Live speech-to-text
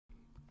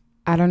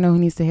I don't know who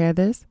needs to hear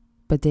this,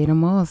 but date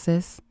 'em all,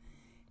 sis.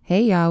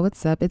 Hey y'all,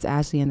 what's up? It's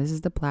Ashley and this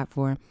is the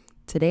platform.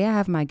 Today I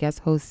have my guest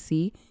host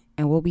C,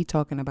 and we'll be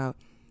talking about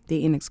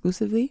dating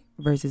exclusively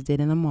versus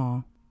dating them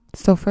all.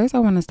 So first I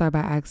want to start by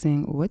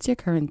asking, what's your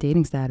current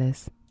dating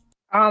status?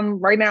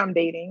 Right now I'm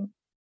dating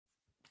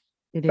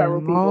You dating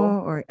several them all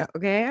people. or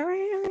okay, all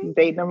right, all right.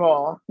 Dating them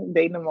all.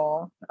 Dating them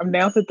all. I'm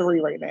down to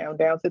three right now.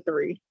 Down to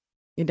three.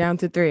 You're down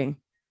to three.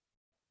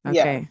 Yes.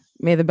 Okay.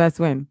 May the best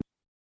win.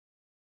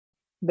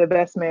 The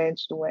best man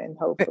should win,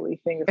 hopefully.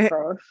 Fingers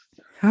crossed.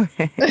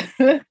 Okay.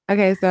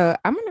 Okay, so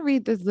I'm gonna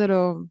read this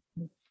little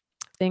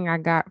thing I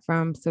got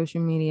from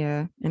social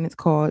media and it's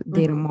called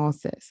Date 'em hmm all,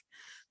 sis.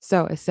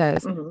 So it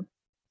says hmm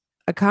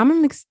a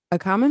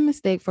common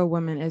mistake for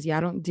women is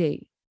y'all don't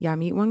date. Y'all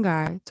meet one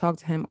guy, talk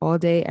to him all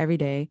day, every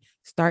day,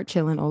 start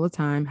chilling all the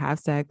time, have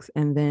sex,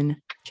 and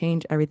then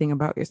change everything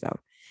about yourself.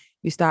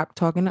 You stop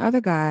talking to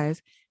other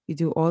guys. You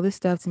do all this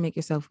stuff to make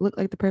yourself look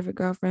like the perfect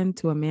girlfriend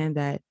to a man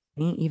that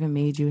ain't even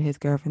made you his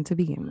girlfriend to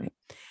begin with.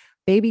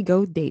 Baby,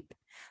 go date.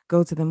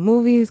 Go to the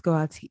movies, go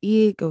out to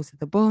eat, go to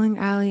the bowling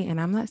alley. And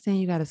I'm not saying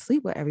you got to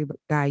sleep with every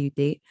guy you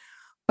date,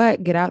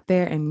 but get out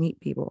there and meet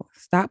people.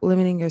 Stop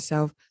limiting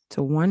yourself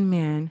to one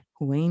man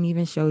who ain't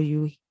even show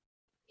you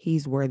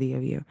he's worthy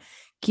of you.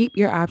 Keep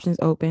your options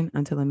open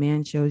until a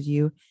man shows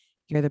you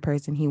you're the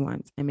person he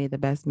wants, and may the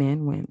best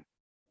man win.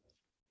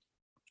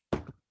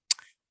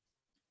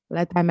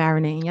 Let that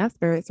marinate in your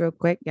spirits real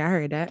quick. Y'all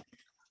heard that.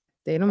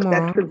 Date them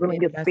That's all. sizzling May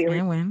the your best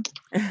spirit. man win.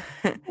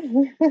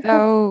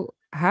 So,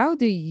 how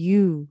do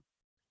you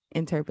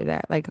interpret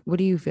that? Like, what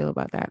do you feel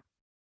about that?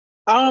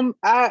 um,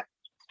 I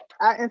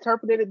I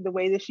interpreted it the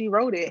way that she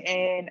wrote it,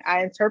 and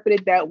I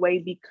interpreted that way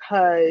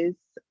because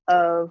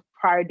of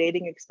prior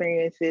dating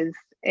experiences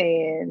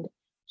and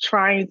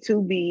trying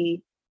to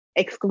be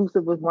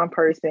exclusive with one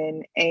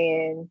person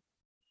and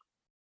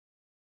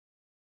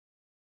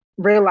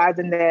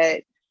realizing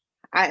that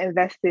I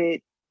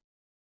invested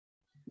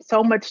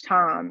so much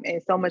time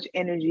and so much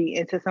energy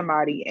into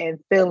somebody and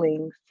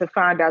feelings to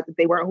find out that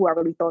they weren't who I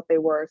really thought they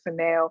were. So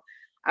now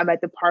I'm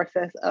at the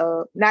process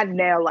of not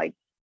now, like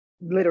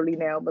literally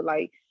now, but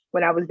like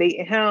when I was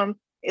dating him,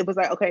 it was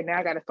like, okay, now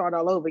I got to start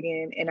all over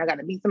again and I got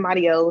to meet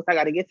somebody else. I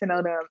got to get to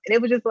know them. And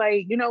it was just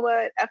like, you know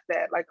what? F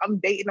that. Like I'm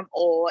dating them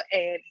all.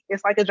 And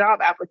it's like a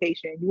job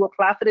application. You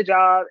apply for the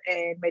job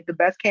and make the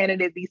best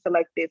candidate be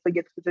selected to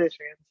get the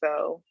position.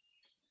 So,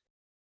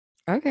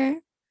 Okay.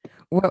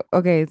 Well,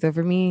 okay. So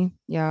for me,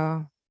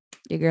 y'all,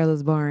 your girl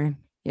is boring.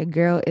 Your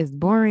girl is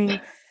boring.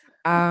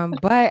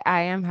 But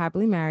I am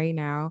happily married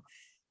now.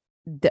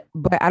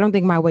 But I don't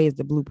think my way is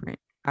the blueprint.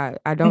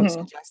 I don't mhm.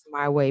 suggest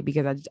my way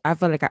because I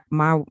feel like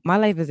my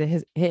life is a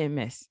hit and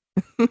miss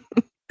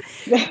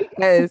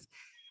because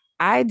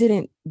I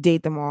didn't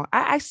date them all.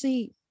 I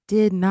actually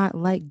did not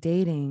like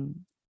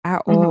dating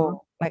at Mhm.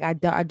 all. Like I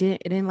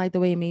didn't like the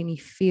way it made me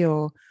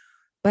feel.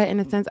 But in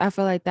a sense, I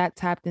feel like that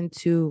tapped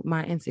into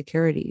my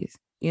insecurities,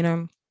 you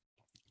know?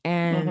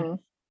 And Mhm.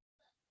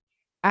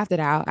 after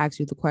that, I'll ask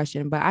you the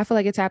question. But I feel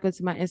like it tapped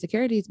into my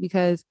insecurities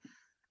because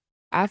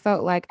I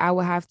felt like I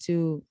would have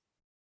to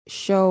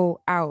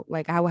show out,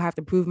 like I would have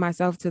to prove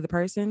myself to the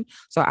person.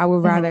 So I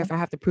would rather, Mhm. if I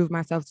have to prove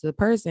myself to the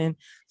person,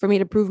 for me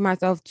to prove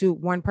myself to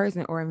one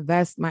person or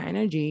invest my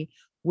energy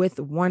with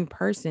one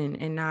person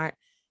and not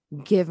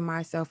give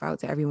myself out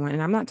to everyone.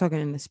 And I'm not talking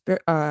in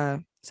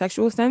the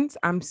sexual sense.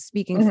 I'm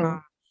speaking from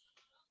Mhm.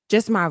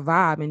 just my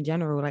vibe in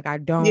general. Like I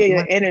Yeah, don't your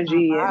want to give my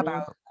energy vibe and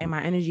out and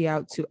my energy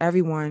out to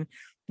everyone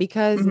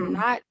because mhm.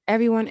 not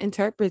everyone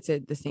interprets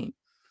it the same.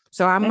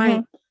 So I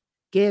might Mhm.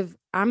 give,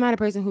 I'm not a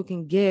person who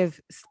can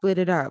give, split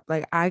it up.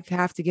 Like I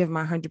have to give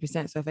my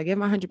 100%. So if I give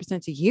my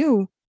 100% to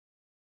you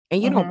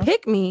and you don't Mhm.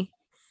 pick me,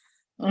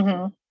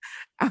 Mhm.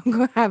 I'm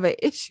going to have an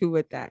issue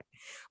with that.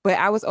 But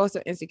I was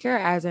also insecure,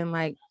 as in,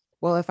 like,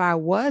 well, if I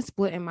was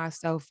splitting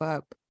myself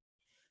up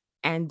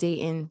and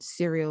dating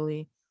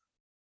serially,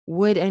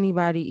 would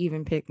anybody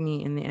even pick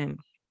me in the end?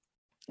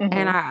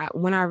 And Mhm.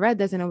 when I read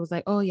this and it was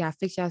like, oh yeah,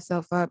 fix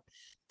yourself up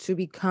to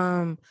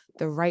become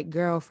the right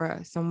girl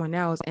for someone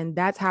else. And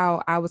that's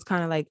how I was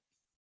kind of like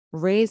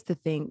raised to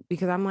think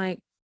because I'm like,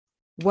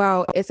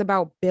 well, it's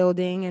about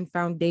building and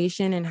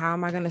foundation. And how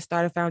am I going to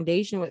start a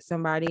foundation with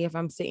somebody if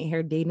I'm sitting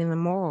here dating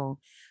them all?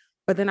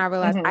 But then I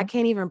realized I Mhm.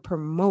 can't even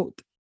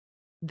promote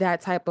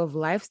that type of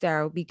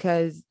lifestyle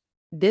because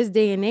this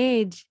day and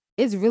age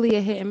is really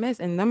a hit and miss.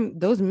 And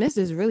those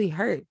misses really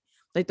hurt.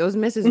 Like those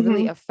misses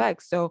really Mhm.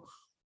 affect. So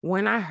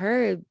when I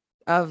heard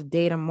of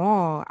Data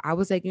Mall, I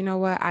was like, you know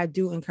what? I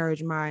do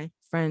encourage my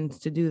friends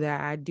to do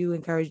that. I do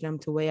encourage them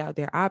to weigh out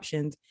their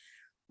options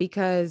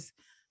because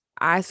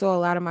I saw a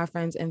lot of my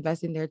friends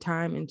investing their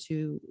time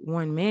into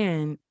one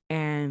man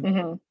and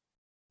Mhm.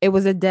 it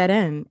was a dead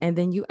end. And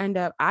then you end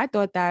up, I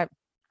thought that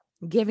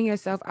giving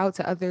yourself out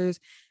to others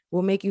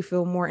will make you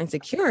feel more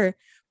insecure,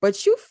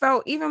 but you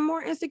felt even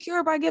more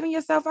insecure by giving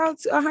yourself out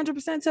to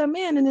 100% to a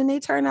man. And then they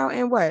turn out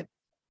and what?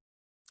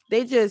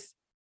 They just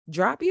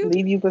drop you.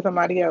 Leave you for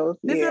somebody else.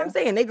 This is what I'm Yeah.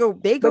 saying. They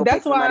But go pick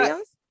that's somebody why,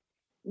 else.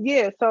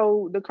 yeah.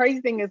 So the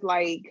crazy thing is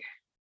like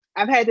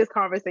I've had this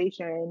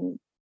conversation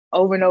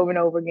over and over and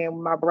over again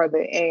with my brother.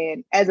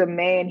 And as a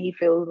man, he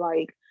feels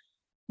like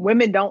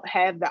women don't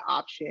have the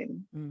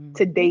option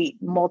to date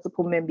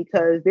multiple men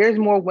because there's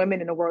more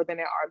women in the world than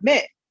there are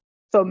men.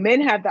 So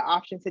men have the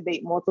option to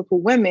date multiple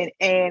women.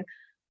 And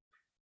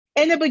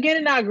in the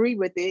beginning, I agreed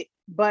with it.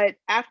 But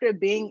after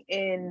being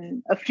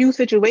in a few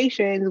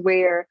situations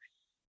where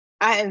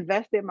I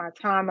invested my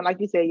time and, like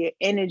you said, your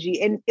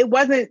energy, and it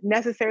wasn't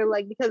necessarily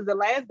like, because the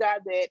last guy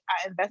that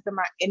I invested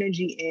my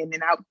energy in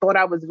and I thought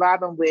I was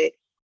vibing with,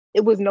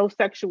 it was no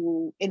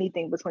sexual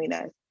anything between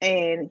us.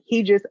 And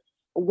he just,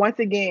 once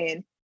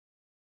again,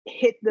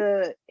 hit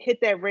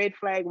that red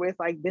flag where it's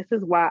like, this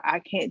is why I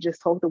can't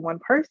just talk to one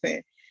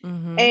person.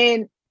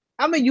 And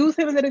I'm gonna use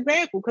him as an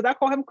example because I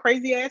call him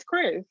crazy ass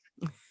Chris.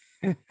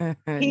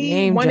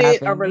 He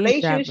wanted a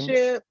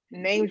relationship,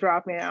 name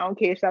dropping. I don't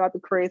care. Shout out to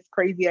Chris,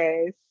 crazy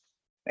ass.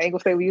 I ain't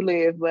gonna say where you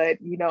live, but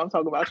you know I'm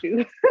talking about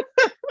you.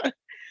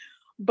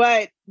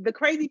 But the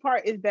crazy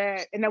part is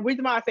that, and the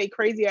reason why I say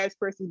crazy ass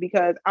Chris is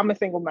because I'm a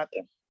single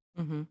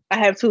mother. I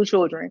have 2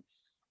 children.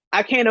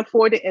 I can't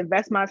afford to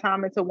invest my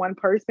time into one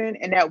person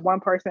and that one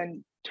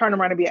person turn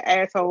around and be an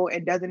asshole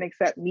and doesn't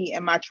accept me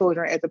and my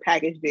children as a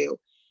package deal.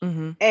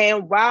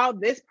 And while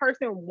this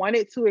person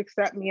wanted to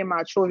accept me and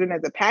my children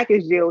as a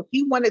package deal,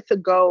 he wanted to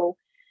go,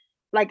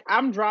 like,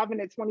 I'm driving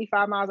at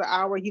 25 miles an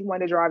hour. He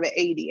wanted to drive at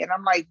 80. And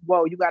I'm like,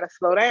 whoa, you got to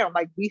slow down.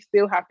 Like, we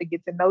still have to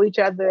get to know each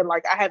other.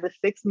 Like, I have a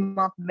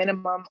 6-month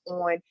minimum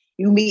on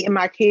you meeting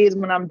my kids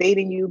when I'm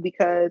dating you,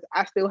 because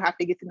I still have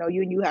to get to know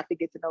you and you have to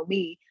get to know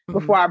me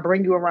before I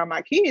bring you around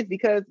my kids,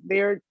 because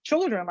they're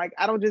children. Like,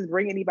 I don't just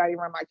bring anybody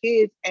around my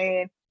kids.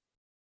 And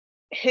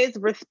his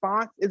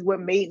response is what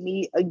made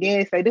me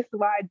again say, this is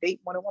why I date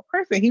more than one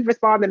person. He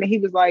responded and he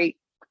was like,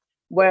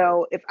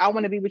 well, if I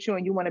want to be with you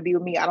and you want to be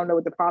with me, I don't know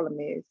what the problem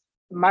is.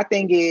 My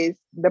thing is,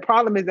 the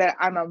problem is that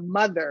I'm a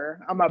mother,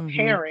 I'm a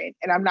parent,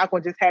 and I'm not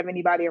going to just have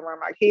anybody around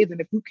my kids. And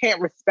if you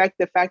can't respect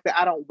the fact that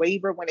I don't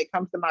waver when it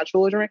comes to my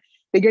children,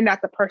 then you're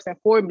not the person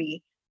for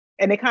me.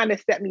 And it kind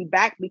of set me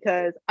back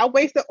because I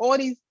wasted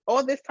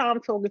all this time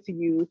talking to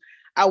you.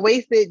 I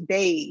wasted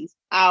days,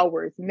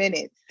 hours,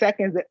 minutes,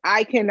 seconds that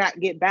I cannot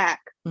get back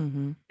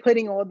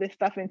putting all this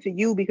stuff into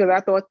you because I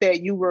thought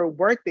that you were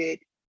worth it,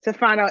 to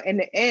find out in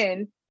the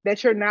end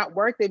that you're not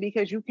worth it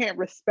because you can't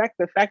respect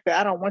the fact that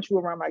I don't want you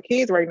around my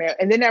kids right now.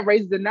 And then that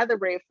raises another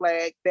red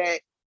flag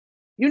that,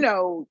 you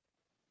know,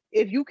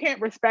 if you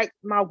can't respect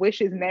my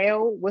wishes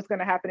now, what's going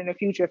to happen in the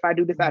future if I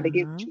do decide to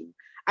get with you?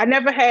 I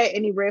never had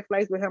any red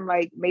flags with him,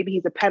 like maybe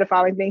he's a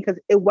pedophile thing, because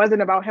it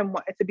wasn't about him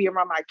wanting to be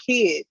around my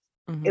kids.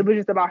 It was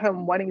just about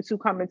him wanting to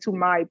come into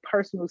my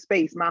personal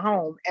space, my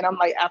home. And I'm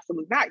like,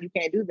 absolutely not. You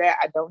can't do that.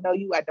 I don't know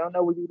you. I don't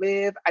know where you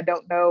live. I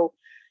don't know,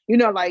 you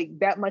know, like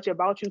that much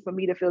about you for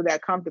me to feel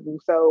that comfortable.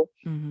 So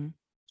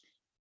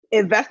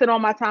invested all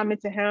my time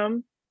into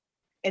him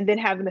and then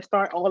having to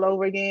start all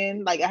over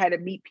again. Like I had to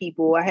meet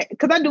people.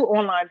 Because I do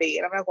online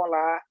dating. I'm not gonna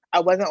lie. I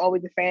wasn't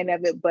always a fan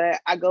of it,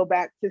 but I go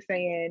back to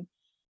saying,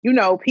 you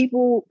know,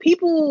 people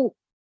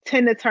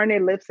tend to turn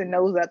their lips and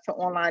nose up to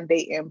online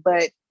dating.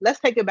 But let's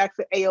take it back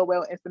to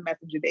AOL Instant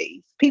Messenger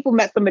days. People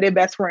met some of their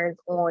best friends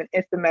on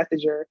Instant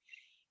Messenger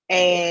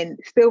and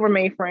still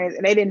remain friends,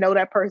 and they didn't know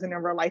that person in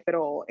real life at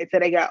all until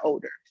they got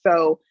older.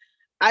 So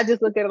I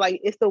just look at it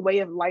like it's the way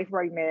of life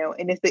right now,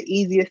 and it's the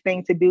easiest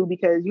thing to do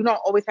because you don't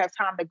always have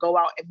time to go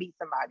out and meet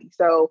somebody.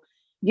 So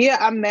yeah,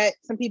 I met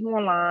some people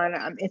online,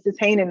 I'm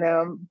entertaining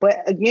them, but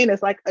again,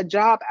 it's like a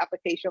job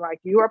application. Like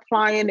you're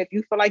applying, if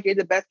you feel like you're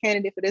the best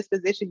candidate for this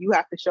position, you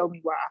have to show me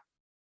why.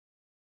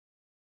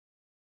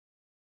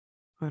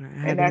 Hold on,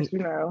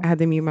 I had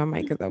to mute my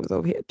mic because I was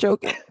over here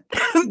choking.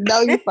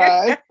 No, you're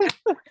fine.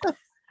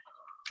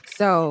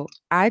 So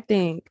I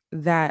think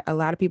that a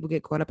lot of people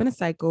get caught up in a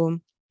cycle.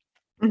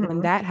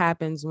 When that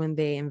happens, when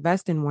they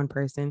invest in one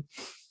person,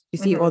 you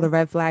see all the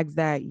red flags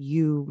that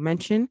you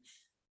mentioned.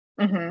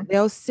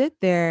 They'll sit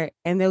there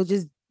and they'll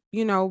just,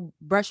 you know,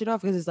 brush it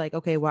off because it's like,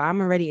 okay, well, I'm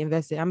already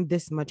invested. I'm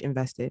this much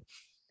invested.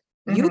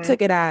 You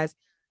took it as,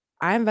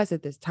 I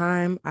invested this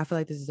time. I feel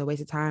like this is a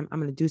waste of time. I'm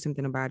going to do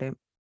something about it.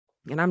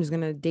 And I'm just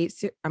going to date.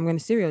 I'm going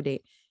to serial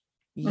date.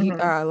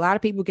 A lot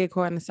of people get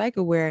caught in a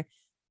cycle where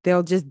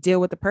they'll just deal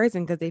with the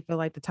person because they feel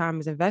like the time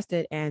is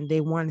invested and they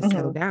want to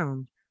settle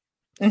down.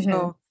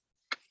 So,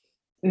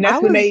 and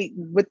that's when they,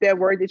 with that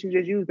word that you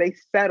just used, they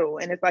settle.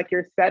 And it's like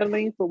you're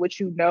settling for what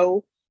you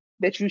know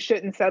that you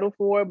shouldn't settle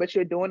for, but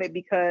you're doing it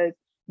because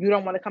you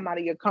don't want to come out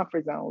of your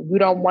comfort zone. You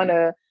don't want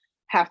to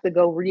have to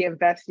go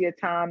reinvest your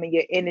time and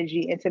your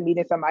energy into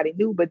meeting somebody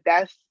new. But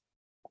that's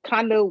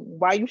kind of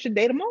why you should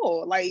date them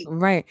all. Like,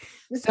 right.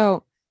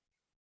 So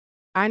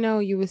I know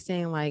you were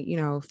saying like, you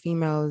know,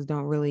 females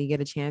don't really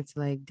get a chance to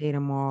like date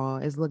them all,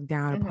 is looked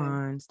down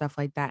upon, stuff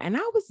like that. And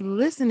I was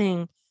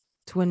listening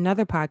to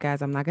another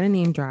podcast. I'm not going to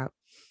name drop,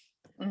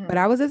 but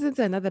I was listening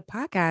to another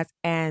podcast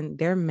and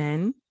they're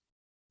men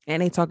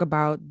and they talk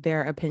about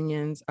their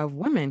opinions of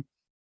women.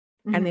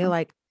 And they're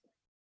like,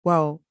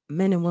 well,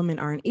 men and women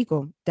aren't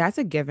equal. That's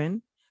a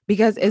given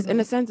because it's in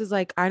a sense, it's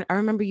like, I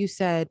remember you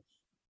said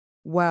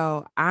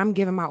well, I'm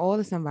giving my all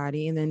to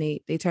somebody, and then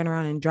they turn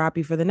around and drop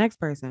you for the next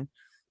person.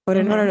 But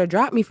in order Mm-hmm. to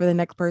drop me for the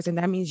next person,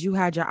 that means you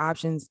had your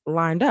options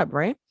lined up,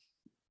 right?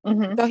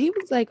 Mm-hmm. So he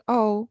was like,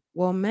 oh,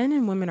 well, men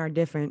and women are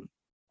different.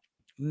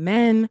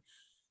 Men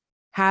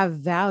have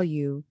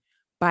value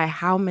by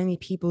how many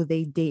people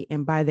they date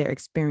and by their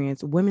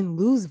experience. Women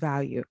lose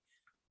value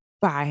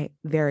by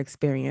their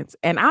experience.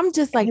 And I'm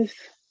just like, It's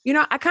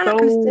I kind of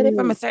understood it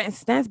from a so, certain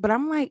stance, but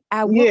I'm like,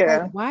 at what,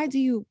 like, yeah.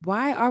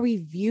 why are we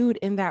viewed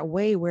in that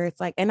way where it's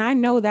like, and I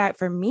know that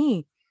for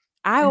me,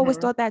 I always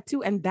Mm-hmm. thought that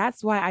too. And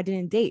that's why I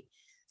didn't date.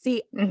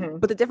 See, Mm-hmm.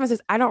 but the difference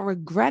is I don't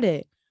regret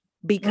it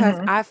because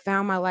Mm-hmm. I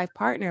found my life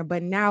partner.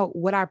 But now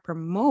what I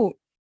promote,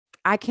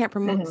 I can't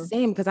promote the Mm-hmm.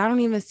 same because I don't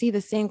even see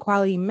the same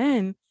quality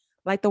men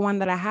like the one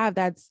that I have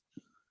that's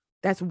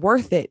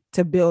worth it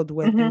to build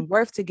with Mm-hmm. and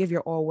worth to give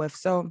your all with.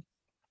 So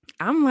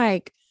I'm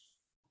like,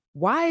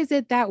 why is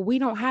it that we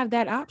don't have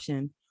that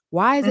option?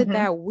 Why is it Mm-hmm.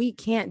 that we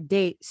can't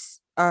date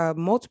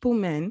multiple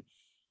men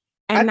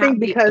I and not think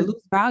be because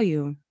lose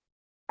value?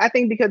 I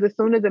think because as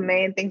soon as a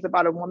man thinks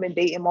about a woman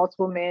dating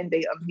multiple men,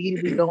 they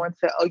immediately go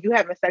into, oh, you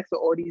having sex with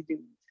all these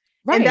dudes.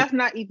 And Right. that's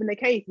not even the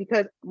case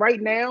because right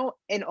now,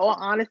 in all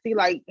honesty,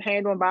 like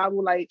hand on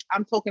Bible, like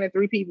I'm talking to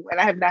 3 people and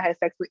I have not had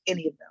sex with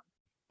any of them.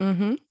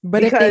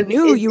 But if they Because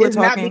knew you were it's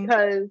not talking,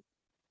 because,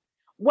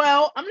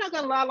 well, I'm not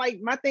gonna lie, like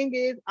my thing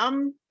is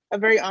I'm a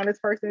very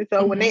honest person.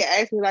 So when mhm, they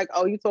ask me like,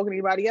 oh, you talking to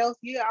anybody else?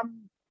 Yeah,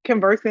 I'm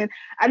conversing.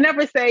 I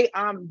never say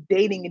I'm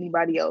dating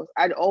anybody else.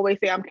 I'd always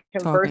say I'm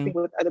conversing talking.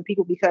 with other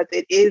people because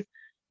it is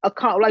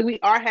like we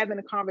are having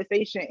a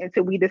conversation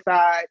until we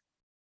decide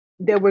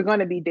that we're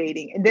gonna be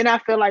dating. And then I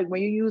feel like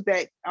when you use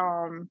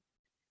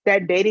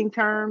that dating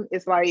term,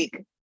 it's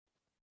like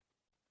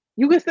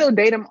you can still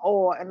date them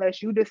all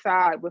unless you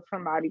decide with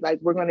somebody like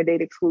we're gonna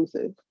date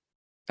exclusive.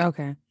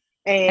 Okay.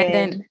 And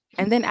then And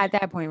and then at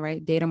that point,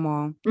 right? Date them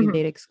all. You mhm,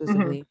 date mhm,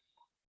 exclusively.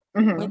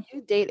 When mhm,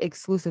 you date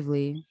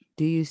exclusively,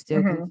 do you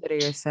still mhm. consider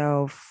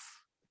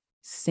yourself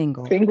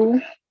single?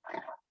 Single.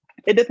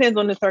 It depends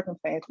on the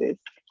circumstances.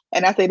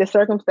 And I say the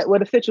circumstance, well,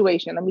 the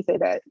situation. Let me say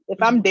that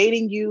if I'm Mhm.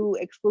 dating you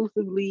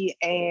exclusively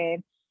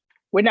and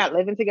we're not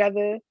living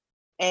together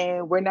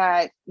and we're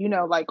not,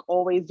 like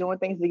always doing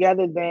things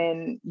together,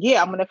 then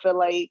yeah, I'm gonna feel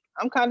like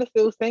I'm kind of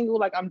still single.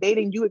 Like I'm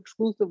dating you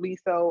exclusively,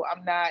 so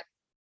I'm not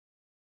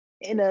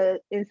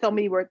in so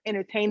many words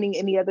entertaining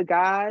any other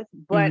guys,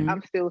 but Mhm.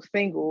 I'm still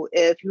single.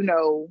 If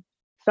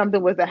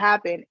something was to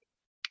happen,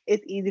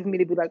 it's easy for me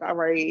to be like, all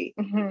right,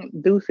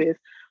 deuces.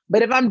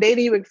 But if I'm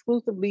dating you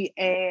exclusively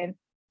and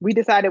we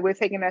decided we're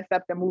taking that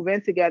step to move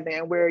in together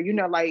and we're,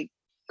 like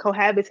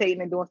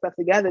cohabitating and doing stuff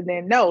together,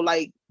 then no,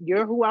 like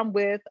you're who I'm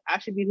with. I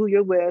should be who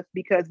you're with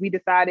because we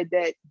decided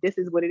that this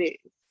is what it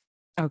is.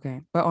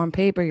 Okay. But on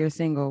paper, you're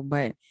single,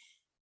 but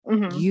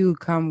Mm-hmm. you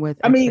come with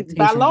I mean, by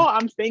expectations. law,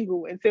 I'm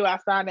single until I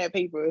sign that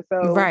paper.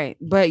 So Right.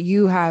 But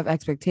you have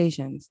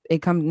expectations.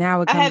 It I have comes,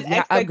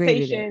 yeah, upgraded it.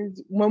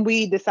 expectations when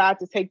we decide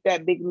to take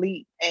that big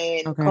leap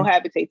and Okay.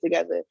 cohabitate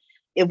together.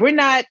 If we're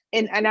not,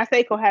 and I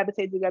say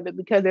cohabitate together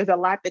because there's a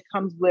lot that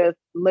comes with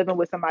living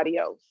with somebody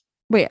else.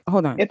 Wait,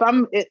 hold on. If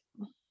I'm,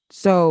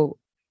 So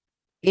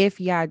if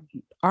y'all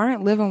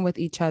aren't living with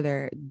each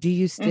other, do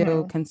you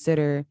still mhm.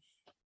 consider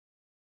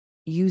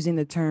using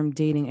the term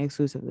dating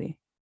exclusively?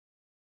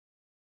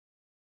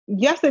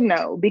 Yes and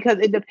no, because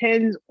it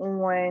depends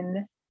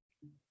on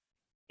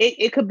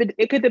it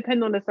could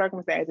depend on the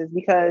circumstances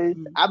because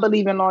Mhm. I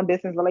believe in long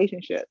distance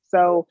relationships.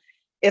 So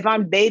if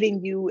I'm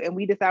dating you and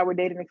we decide we're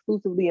dating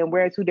exclusively and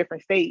we're in 2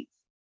 different states,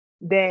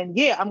 then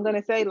yeah, I'm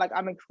gonna say like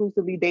I'm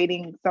exclusively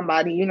dating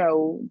somebody,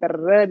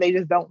 they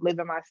just don't live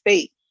in my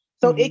state.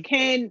 So it Mhm.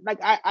 can like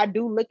I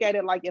do look at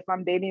it like if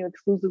I'm dating you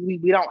exclusively,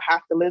 we don't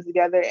have to live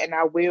together and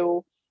I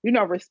will,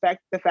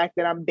 respect the fact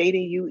that I'm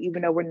dating you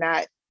even though we're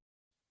not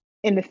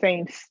in the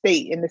same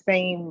state, in the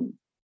same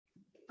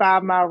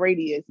 5 mile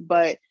radius.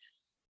 But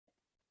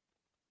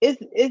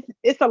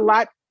it's a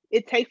lot.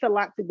 It takes a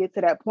lot to get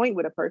to that point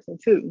with a person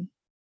too.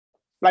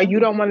 Like you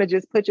Okay. don't want to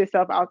just put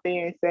yourself out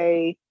there and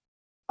say,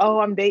 "Oh,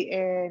 I'm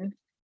dating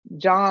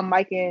John,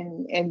 Mike,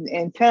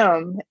 and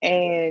Tim,"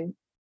 and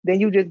then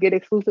you just get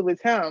exclusive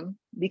with Tim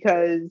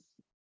because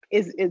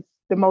it's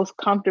the most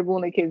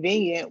comfortable and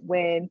convenient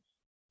when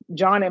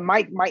John and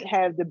Mike might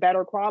have the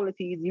better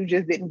qualities. You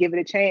just didn't give it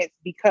a chance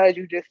because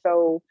you just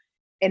so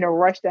in a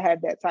rush to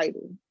have that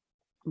title.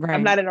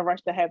 I'm Right. not in a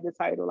rush to have the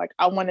title. Like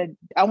I want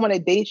to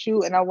date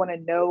you and I want to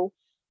know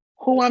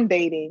who I'm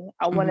dating.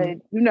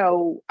 Mhm.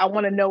 I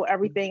want to know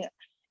everything.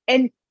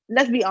 And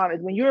let's be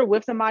honest, when you're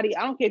with somebody,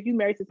 I don't care if you're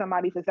married to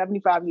somebody for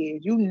 75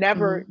 years, you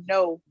never Mhm.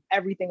 know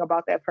everything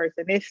about that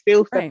person. There's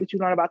still stuff Right. that you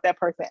learn about that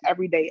person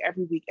every day,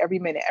 every week, every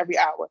minute, every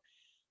hour.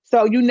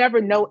 So you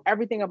never know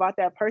everything about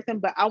that person,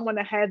 but I want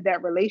to have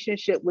that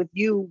relationship with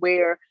you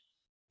where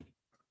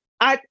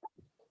I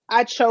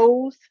I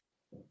chose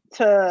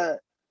to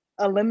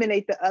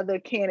eliminate the other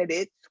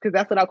candidates because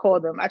that's what I call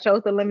them. I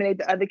chose to eliminate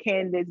the other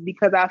candidates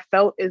because I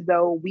felt as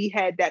though we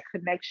had that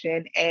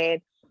connection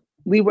and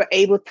we were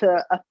able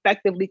to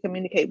effectively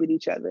communicate with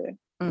each other.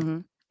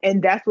 Mhm.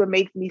 And that's what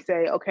makes me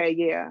say, okay,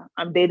 yeah,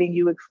 I'm dating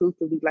you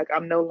exclusively. Like,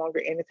 I'm no longer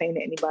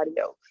entertaining anybody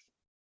else.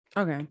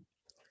 Okay.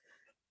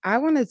 I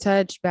want to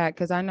touch back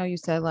because I know you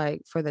said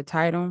like for the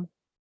title,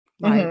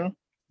 like,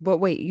 but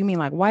wait, you mean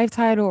like wife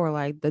title or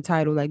like the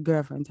title, like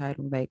girlfriend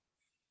title? Like,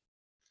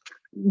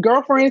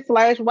 girlfriend /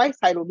 wife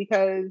title,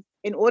 because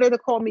in order to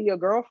call me your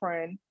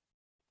girlfriend,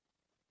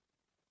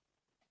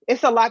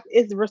 it's a lot.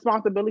 It's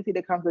responsibility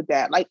that comes with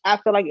that. Like, I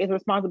feel like it's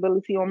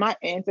responsibility on my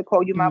end to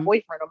call you my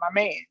boyfriend or my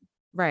man.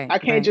 Right. I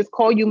can't just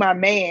call you my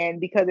man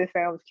because it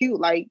sounds cute.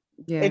 Like,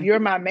 if you're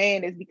my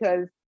man, it's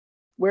because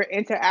we're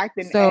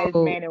interacting as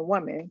man and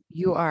woman.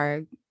 You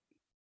are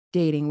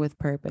dating with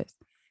purpose.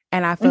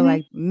 And I feel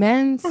like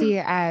men see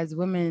it as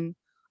women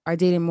are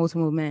dating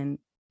multiple men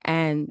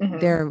and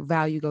their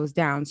value goes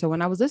down. So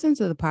when I was listening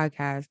to the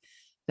podcast,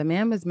 the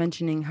man was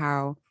mentioning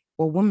how,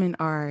 well, women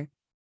are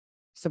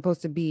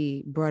supposed to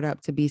be brought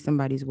up to be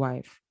somebody's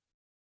wife.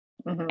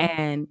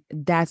 And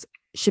that's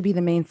should be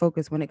the main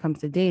focus when it comes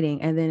to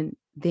dating. And then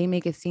they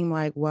make it seem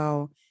like,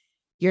 well,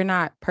 you're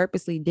not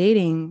purposely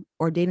dating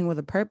or dating with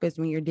a purpose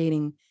when you're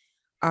dating,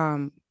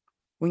 when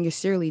you're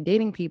serially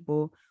dating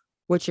people.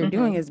 What you're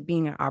doing is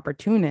being an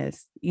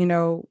opportunist, you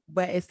know,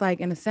 but it's like,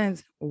 in a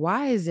sense,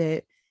 why is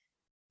it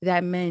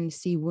that men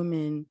see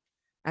women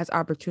as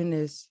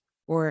opportunists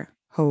or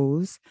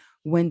hoes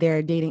when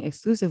they're dating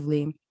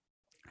exclusively,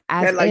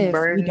 as like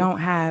if we don't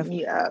have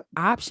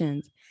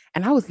options?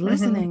 And I was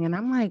listening and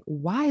I'm like,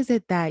 why is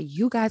it that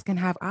you guys can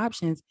have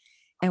options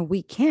and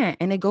we can't?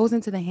 And it goes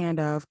into the hand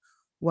of,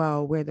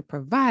 well, we're the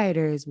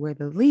providers, we're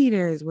the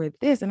leaders, we're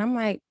this. And I'm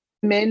like,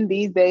 men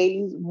these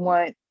days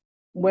want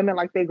women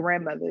like their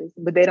grandmothers,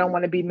 but they don't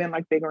want to be men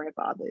like their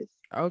grandfathers.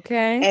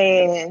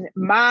 Okay. And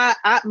my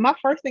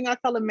first thing I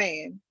tell a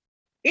man,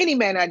 any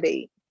man I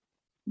date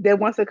that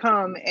wants to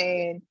come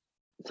and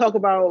talk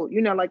about,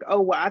 you know, like,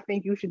 oh, well, I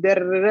think you should da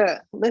da da da.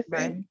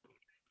 Listen,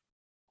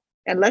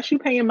 unless you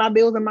paying my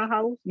bills in my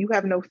house, you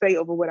have no say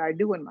over what I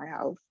do in my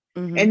house.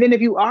 And then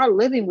if you are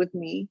living with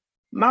me,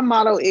 my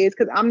motto is,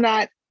 because I'm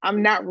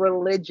not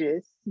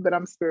religious, but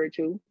I'm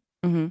spiritual.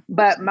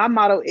 But my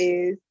motto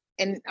is,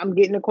 and I'm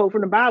getting a quote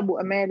from the Bible,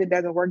 a man that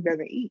doesn't work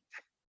doesn't eat.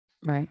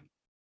 Right.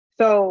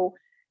 So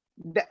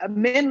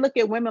men look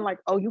at women like,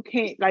 oh, you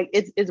can't, like,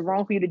 it's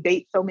wrong for you to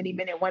date so many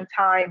men at one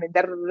time and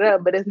da da da,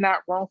 but it's not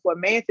wrong for a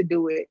man to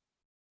do it.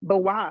 But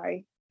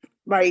why?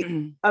 Like,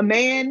 a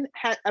man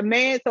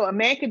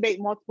can date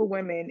multiple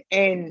women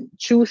and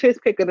choose his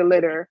pick of the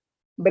litter,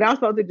 but I'm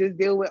supposed to just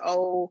deal with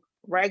old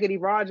Raggedy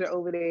Roger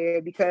over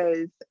there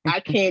because I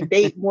can't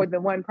date more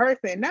than one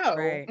person. No.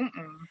 Right.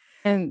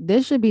 And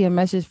this should be a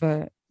message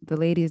for the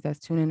ladies that's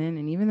tuning in,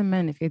 and even the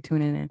men, if you're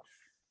tuning in.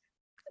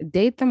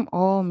 Date them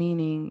all,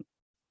 meaning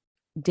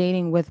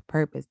dating with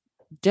purpose.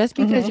 Just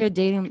because you're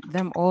dating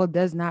them all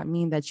does not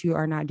mean that you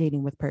are not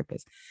dating with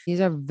purpose. These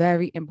are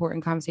very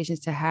important conversations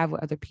to have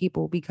with other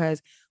people,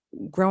 because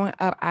growing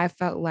up, I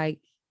felt like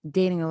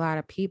dating a lot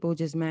of people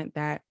just meant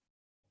that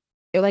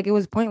it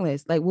was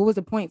pointless. Like, what was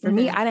the point? For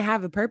me, I didn't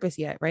have a purpose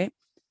yet, right?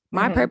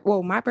 My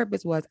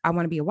purpose was I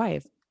want to be a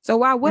wife. So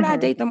why would I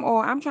date them all?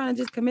 I'm trying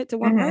to just commit to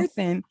one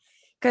person,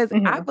 because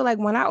I feel like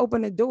when I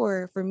open the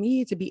door for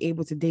me to be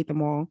able to date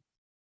them all,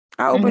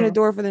 I open the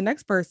door for the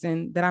next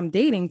person that I'm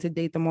dating to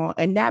date them all.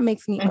 And that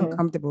makes me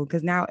uncomfortable,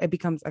 because now it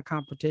becomes a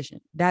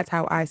competition. That's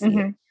how I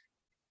see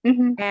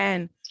it.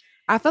 And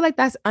I feel like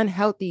that's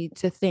unhealthy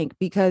to think,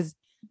 because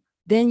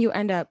then you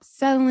end up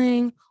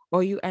settling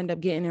or you end up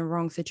getting in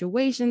wrong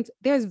situations.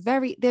 It's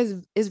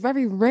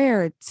very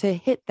rare to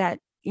hit that,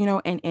 you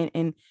know,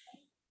 and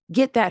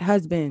get that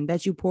husband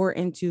that you pour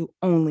into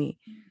only.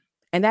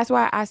 And that's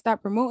why I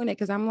stopped promoting it,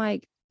 because I'm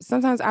like,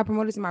 sometimes I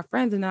promote it to my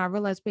friends and then I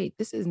realize, wait,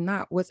 this is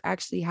not what's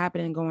actually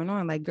happening and going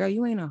on. Like, girl,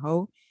 you ain't a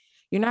hoe.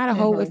 You're not a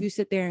hoe if you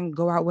sit there and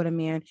go out with a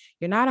man.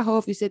 You're not a hoe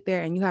if you sit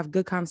there and you have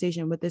good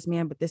conversation with this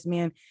man, but this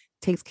man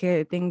takes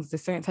care of things a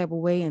certain type of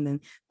way. And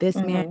then this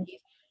man,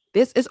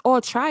 this is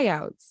all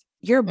tryouts.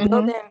 You're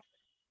building.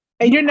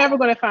 And you're never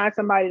going to find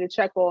somebody to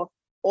check off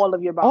all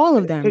of your boxes. All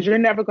of them. Because you're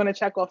never going to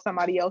check off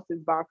somebody else's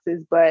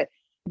boxes. But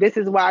this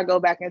is why I go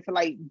back into,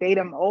 like, date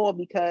them all,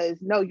 because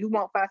no, you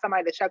won't find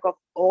somebody to check off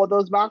all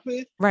those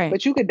boxes. Right.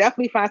 But you could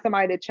definitely find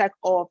somebody to check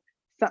off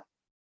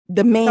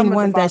the main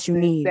ones that you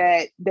need.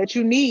 That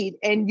you need.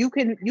 And you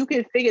can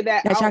figure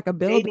that out I could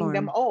build dating on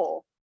them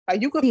all.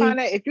 Like, you can find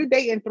that if you're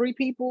dating 3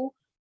 people,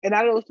 and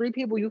out of those 3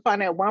 people, you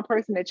find that one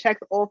person that checks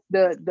off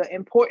the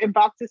important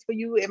boxes for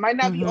you. It might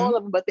not be all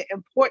of them, but the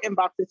important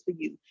boxes for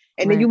you.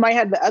 And then you might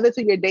have the other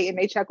 2 you're dating,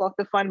 they check off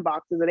the fun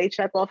boxes, or they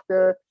check off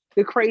the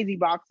crazy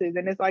boxes.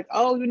 And it's like,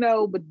 oh, you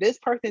know, but this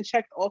person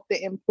checked off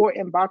the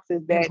important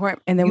boxes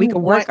and then we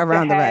can work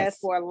around the rest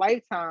for a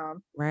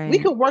lifetime. Right. We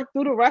could work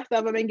through the rest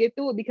of them and get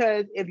through it,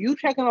 because if you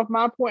checking off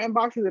my important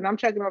boxes and I'm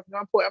checking off your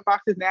important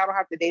boxes, now I don't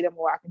have to date them,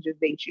 or I can just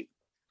date you.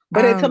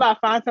 But until I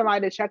find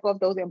somebody to check off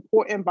those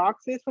important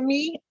boxes for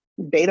me,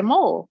 date them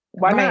all.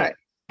 Why not?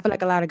 I feel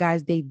like a lot of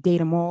guys, they date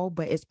them all,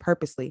 but it's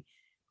purposely.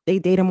 They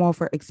date them all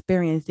for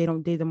experience. They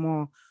don't date them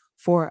all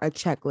for a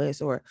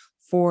checklist or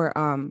for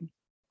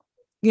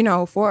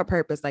for a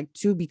purpose, like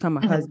to become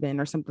a husband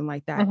or something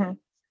like that.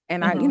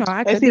 And I, I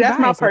and could see, be that's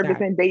my biased with purpose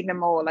that. in dating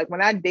them all. Like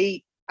when I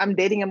date, I'm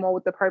dating them all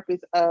with the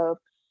purpose of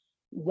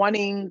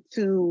wanting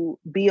to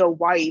be a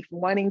wife,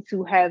 wanting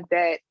to have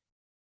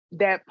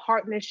that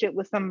partnership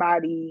with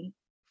somebody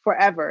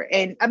forever.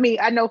 And I mean,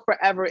 I know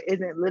forever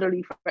isn't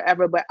literally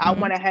forever, but I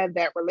want to have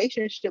that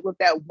relationship with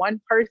that one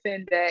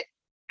person that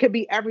could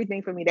be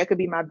everything for me. That could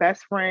be my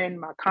best friend,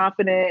 my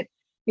confidant,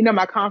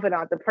 my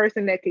confidant, the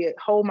person that could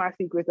hold my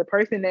secrets, the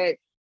person that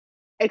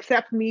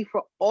accepts me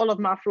for all of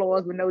my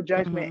flaws with no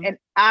judgment. And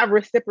I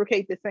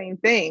reciprocate the same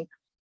thing.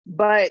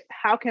 But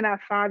how can I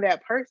find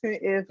that person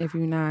if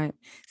you're not?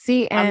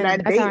 See, and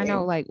that's dating? How I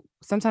know, like,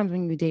 sometimes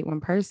when you date one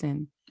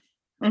person,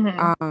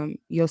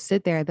 you'll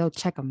sit there, they'll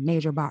check a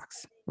major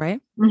box,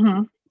 right?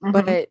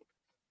 But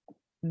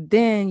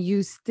then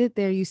you sit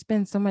there, you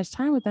spend so much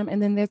time with them,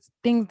 and then there's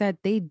things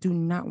that they do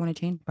not want to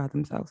change about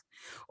themselves,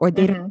 or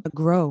they don't want to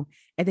grow.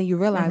 And then you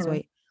realize,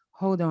 wait,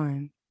 hold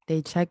on,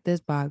 they checked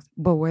this box,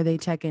 but were they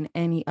checking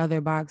any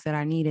other box that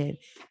I needed?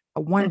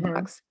 One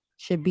box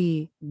should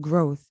be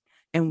growth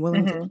and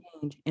willing to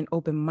change and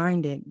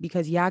open-minded,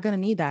 because y'all gonna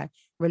need that.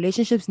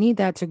 Relationships need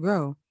that to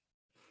grow.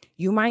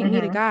 You might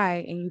meet a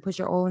guy and you put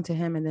your all into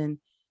him, and then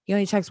he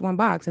only checks one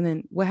box, and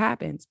then what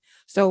happens?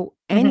 So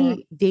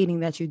any dating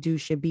that you do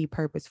should be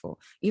purposeful.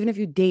 Even if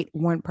you date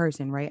one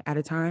person, right, at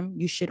a time,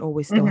 you should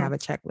always still have a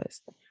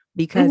checklist,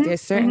 because there's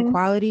certain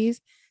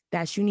qualities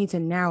that you need to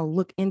now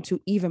look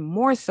into even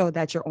more, so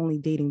that you're only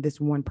dating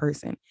this one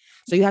person.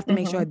 So you have to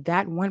make sure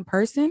that one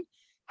person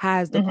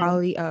has the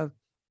quality of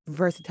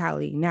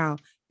versatility. Now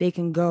they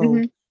can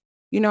go,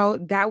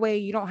 that way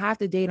you don't have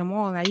to date them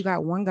all. Now you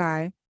got one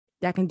guy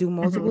that can do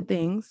multiple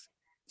things.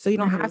 So you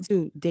don't have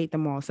to date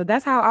them all. So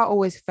that's how I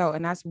always felt.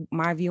 And that's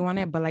my view on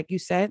it. But like you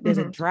said, there's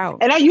a drought.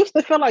 And I used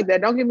to feel like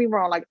that. Don't get me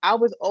wrong. Like I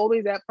was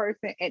always that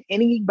person, and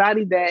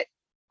anybody that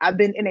I've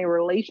been in a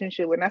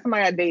relationship with, not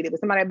somebody I dated, but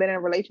somebody I've been in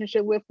a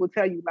relationship with, will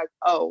tell you like,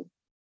 oh,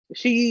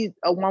 she's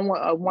a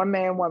one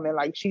man woman.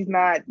 Like she's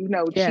not,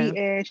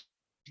 cheating.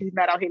 She's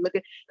not out here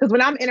looking. Because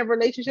when I'm in a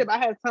relationship, I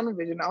have tunnel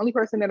vision. The only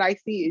person that I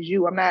see is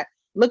you. I'm not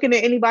looking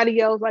at anybody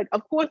else. Like,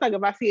 of course, like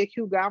if I see a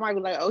cute guy, I might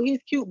be like, oh, he's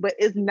cute, but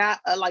it's not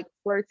a like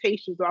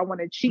flirtatious or I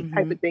want to cheat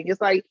type of thing. It's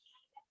like,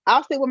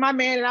 I'll sit with my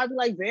man and I'll be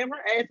like, damn,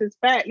 her ass is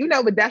fat,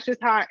 but that's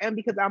just how I am,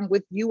 because I'm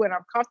with you and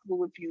I'm comfortable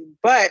with you.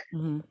 But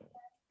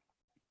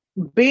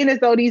being as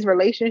though these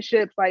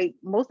relationships, like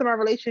most of my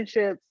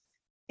relationships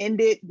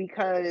ended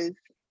because,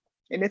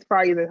 and this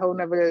probably is a whole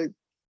nother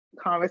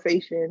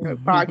conversation or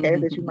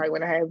podcast that you might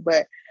want to have,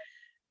 but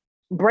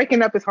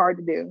breaking up is hard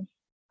to do.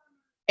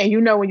 And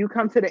when you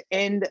come to the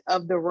end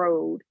of the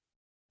road,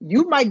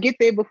 you might get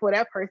there before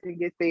that person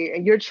gets there,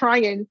 and you're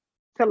trying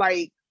to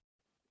like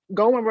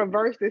go in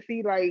reverse to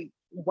see like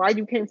why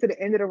you came to the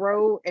end of the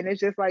road. And it's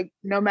just like,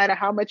 no matter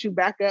how much you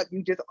back up,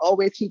 you just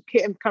always keep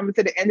coming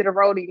to the end of the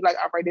road, and you're like,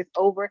 all right, it's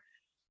over.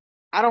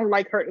 I don't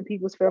like hurting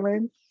people's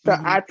feelings. So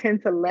I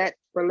tend to let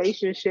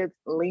relationships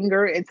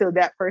linger until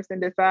that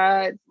person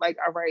decides like,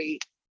 all right.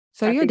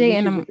 So you're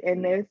dating them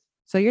in this.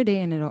 So you're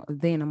dating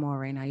them all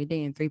right now. You're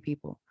dating 3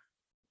 people.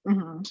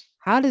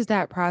 How does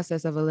that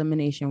process of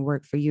elimination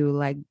work for you?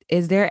 Like,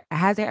 has there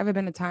ever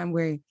been a time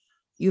where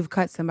you've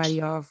cut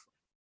somebody off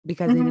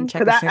because they didn't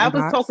check a certain box?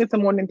 I was talking to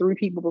more than 3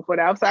 people before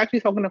that. I was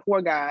actually talking to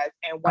 4 guys,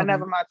 and one of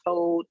them I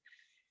told,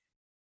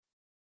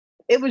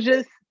 it was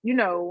just,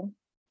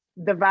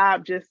 the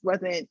vibe just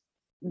wasn't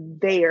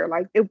there.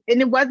 Like,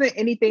 it wasn't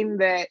anything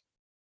that,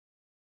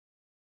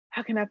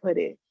 how can I put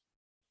it?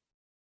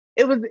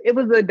 It was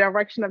the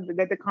direction of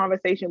that the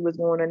conversation was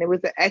going on. It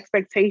was the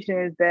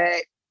expectations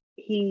that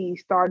he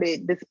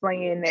started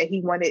displaying that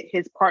he wanted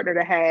his partner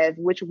to have,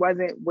 which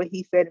wasn't what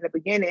he said in the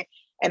beginning.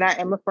 And I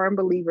am a firm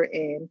believer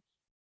in,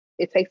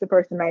 it takes a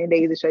person 90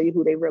 days to show you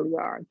who they really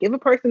are. Give a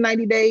person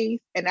 90 days,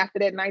 and after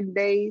that 90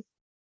 days,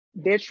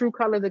 their true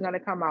colors are going to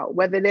come out.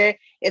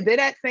 If they're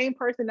that same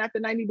person after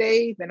 90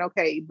 days, then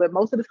okay. But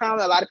most of the time,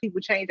 a lot of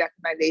people change after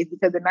 90 days,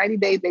 because in 90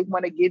 days, they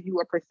want to give you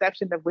a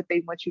perception of what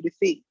they want you to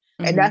see.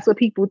 And that's what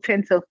people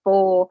tend to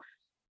fall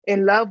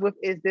in love with,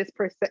 is this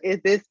person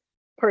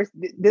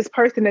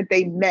that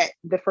they met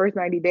the first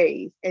 90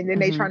 days. And then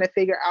they trying to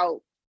figure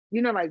out,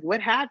 like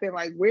what happened?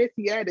 Like, where's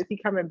he at? Is he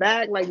coming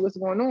back? Like, what's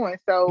going on?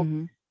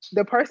 So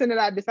the person that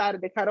I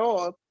decided to cut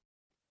off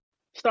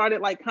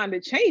started like kind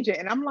of changing.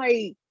 And I'm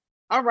like,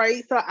 all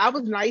right. So I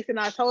was nice, and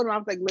I told him, I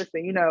was like,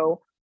 listen,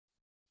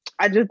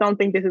 I just don't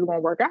think this is going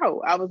to work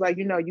out. I was like,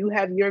 you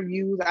have your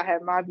views, I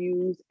have my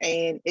views,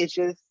 and it's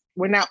just,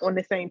 we're not on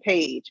the same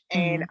page.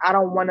 And I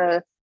don't want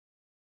to,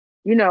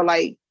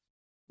 like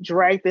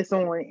drag this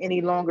on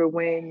any longer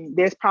when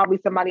there's probably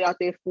somebody out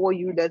there for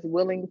you that's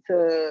willing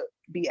to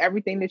be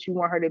everything that you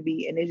want her to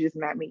be. And it's just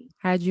not me.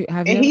 Have you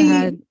ever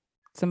had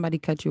somebody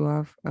cut you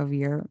off of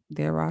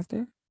their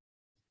roster?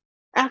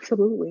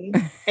 Absolutely.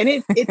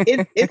 And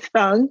it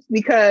stung,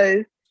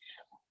 because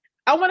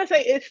I want to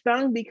say it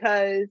stung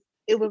because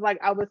it was like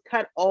I was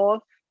cut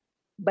off,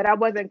 but I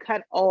wasn't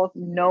cut off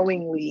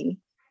knowingly.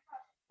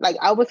 Like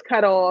I was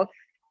cut off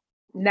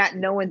not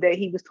knowing that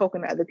he was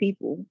talking to other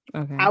people.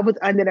 Okay. I was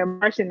under the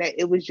impression that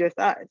it was just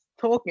us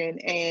talking.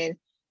 And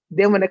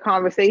then when the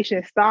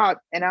conversation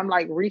stopped and I'm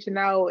like reaching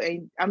out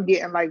and I'm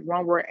getting like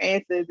one word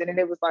answers, and then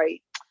it was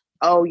like,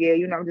 oh yeah,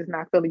 I'm just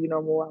not feeling you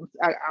no more.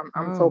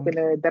 I'm talking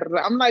to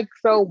I'm like,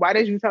 so why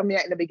did you tell me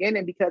that in the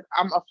beginning? Because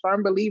I'm a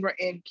firm believer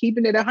in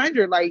keeping it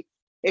 100. Like,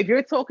 if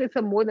you're talking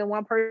to more than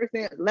one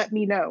person, let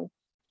me know.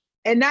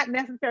 And not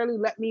necessarily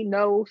let me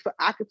know so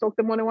I could talk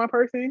to more than one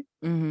person,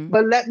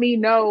 but let me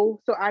know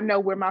so I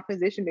know where my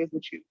position is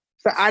with you.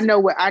 So I know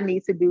what I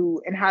need to do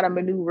and how to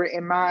maneuver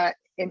in my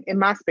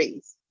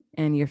space.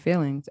 And your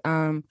feelings.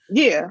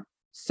 Yeah.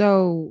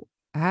 So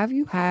have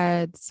you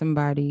had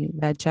somebody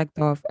that checked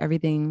off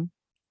everything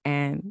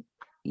and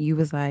you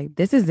was like,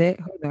 this is it?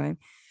 Hold on.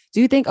 Do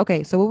you think,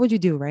 okay, so what would you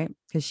do, right?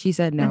 Because she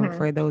said no,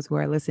 for those who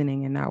are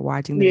listening and not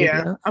watching the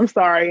video. I'm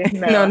sorry.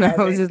 No, no,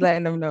 I was just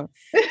letting them know.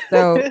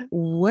 So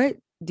what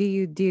do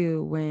you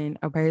do when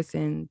a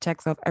person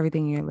checks off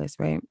everything in your list,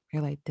 right?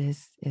 You're like,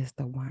 this is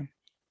the one.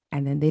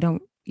 And then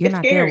you're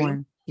not their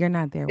one. You're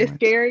not their one. It's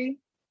scary.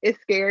 It's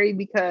scary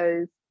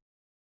because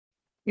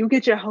you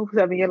get your hopes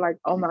up and you're like,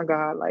 oh my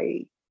God,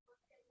 like,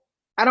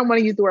 I don't want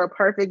to use the word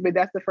perfect, but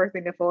that's the first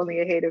thing that falls in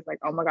your head is like,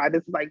 oh my God,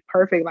 this is like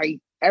perfect. Like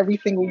every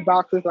single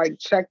box is like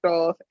checked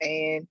off.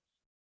 And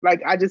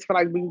like, I just feel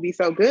like we would be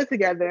so good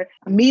together.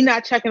 Me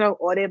not checking off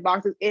all their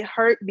boxes, it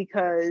hurt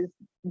because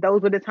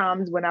those were the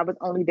times when I was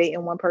only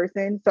dating one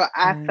person. So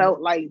I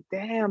felt like,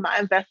 damn, I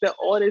invested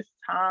all this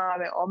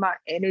time and all my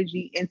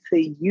energy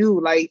into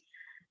you. Like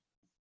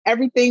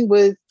everything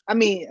was, I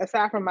mean,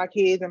 aside from my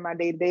kids and my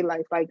day-to-day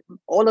life, like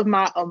all of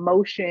my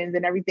emotions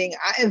and everything,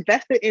 I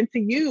invested into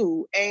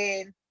you.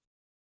 And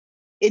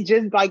it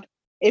just like,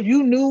 if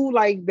you knew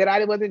like that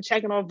I wasn't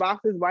checking off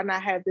boxes, why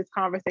not have this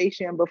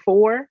conversation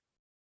before?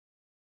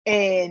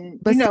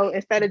 And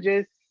instead of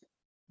just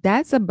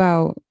that's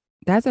about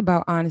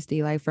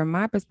honesty. Like from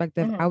my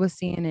perspective, I was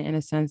seeing it in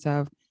a sense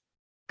of,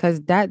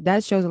 because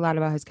that shows a lot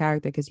about his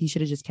character, because he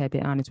should have just kept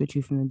it honest with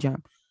you from the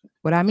jump.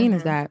 What I mean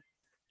is that,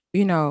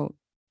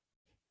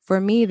 for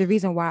me, the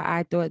reason why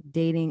I thought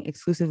dating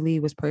exclusively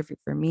was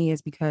perfect for me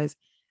is because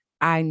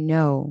I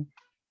know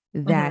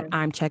that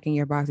I'm checking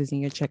your boxes and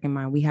you're checking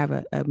mine. We have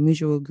a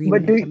mutual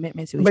agreement and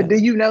commitment to each other. But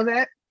do you know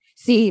that?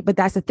 See, but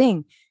that's the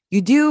thing.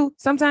 You do.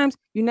 Sometimes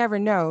you never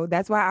know.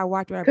 That's why I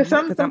walked around, because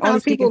I'm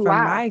only speaking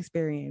from my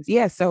experience.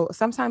 Yeah. So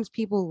sometimes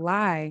people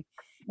lie.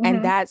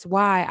 And that's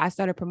why I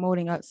started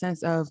promoting a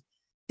sense of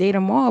date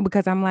them all,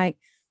 because I'm like,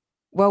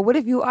 well, what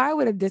if you are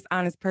with a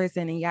dishonest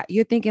person and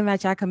you're thinking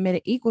that y'all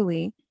committed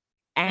equally,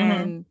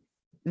 and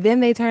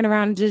then they turn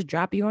around and just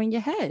drop you on your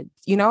head,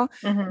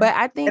 But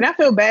I think, and I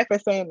feel bad for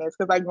saying this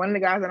because like one of the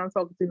guys that I'm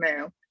talking to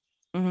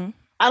now,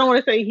 I don't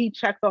want to say he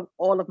checks off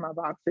all of my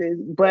boxes,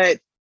 but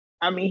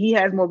I mean, he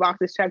has more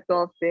boxes checked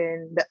off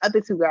than the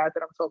other two guys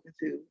that I'm talking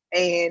to.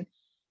 And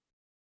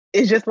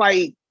it's just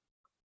like,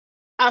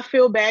 I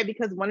feel bad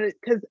because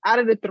because out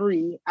of the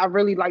three, I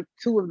really like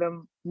two of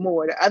them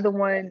more. The other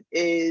one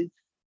is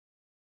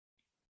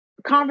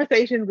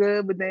conversation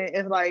good, but then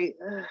it's like,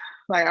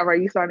 all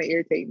right, you starting to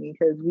irritate me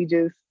because we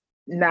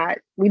not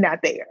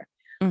there.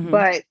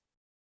 But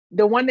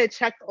the one that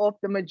checked off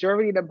the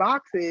majority of the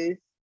boxes,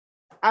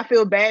 I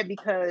feel bad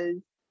because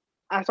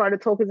I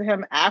started talking to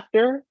him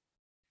after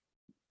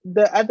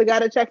the other guy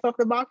that checks off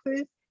the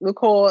boxes. We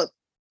called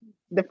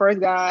the first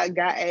guy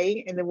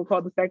A, and then we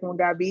called the second one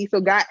guy B. So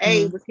guy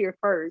A was here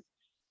first,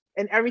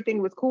 and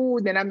everything was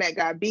cool. Then I met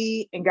guy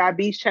B, and guy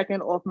B's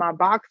checking off my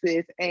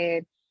boxes,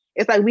 and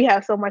it's like we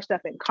have so much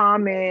stuff in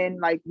common.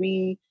 Like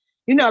we,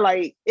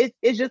 like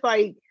it's just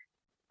like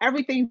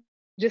everything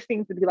just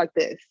seems to be like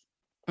this.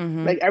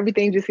 Like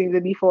everything just seems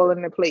to be falling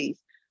into place.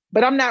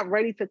 But I'm not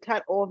ready to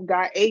cut off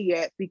guy A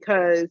yet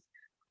because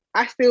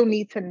I still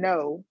need to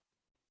know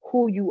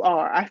who you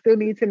are. I still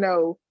need to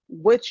know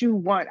what you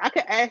want. I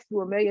could ask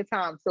you a million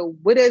times. So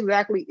what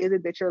exactly is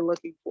it that you're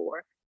looking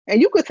for?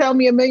 And you could tell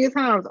me a million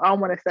times, I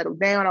want to settle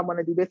down. I want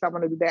to do this. I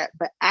want to do that.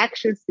 But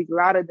actions speak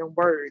louder than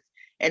words.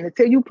 And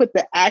until you put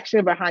the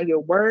action behind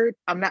your word,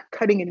 I'm not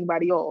cutting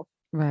anybody off.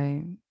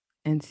 Right.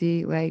 And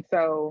see, like,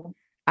 so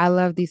I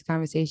love these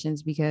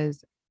conversations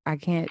because I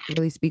can't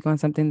really speak on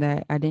something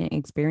that I didn't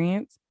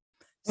experience.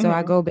 So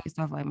I go based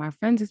off like my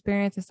friends'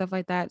 experience and stuff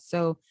like that.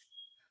 So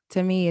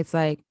to me, it's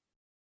like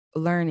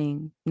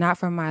learning, not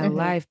from my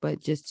life,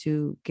 but just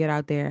to get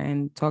out there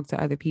and talk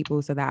to other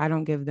people so that I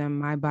don't give them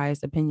my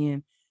biased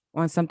opinion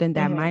on something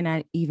that might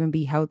not even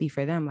be healthy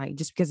for them. Like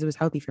just because it was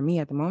healthy for me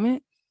at the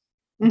moment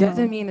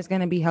doesn't mean it's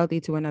going to be healthy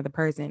to another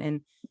person.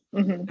 And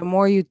the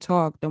more you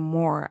talk, the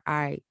more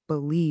I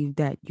believe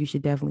that you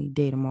should definitely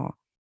date them all.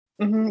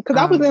 Because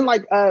I was in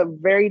like a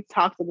very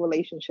toxic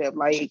relationship,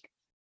 like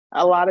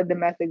a lot of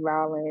domestic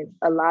violence,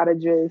 a lot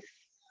of just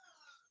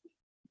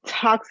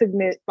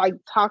toxicness,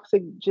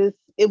 just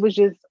it was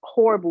just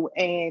horrible.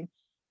 And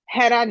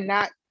had I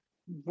not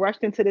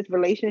rushed into this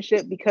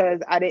relationship because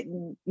I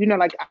didn't,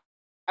 like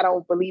I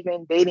don't believe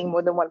in dating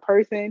more than one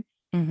person,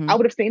 I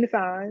would have seen the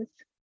signs.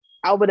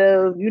 I would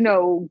have,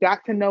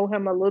 got to know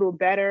him a little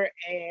better,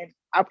 and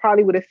I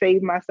probably would have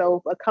saved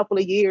myself a couple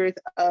of years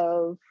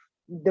of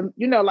the,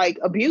 like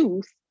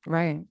abuse,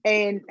 right,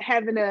 and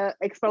having to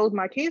expose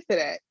my kids to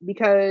that,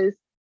 because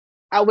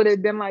I would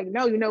have been like,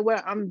 no, you know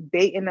what? I'm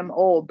dating them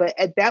all. But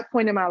at that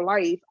point in my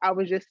life, I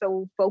was just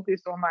so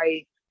focused on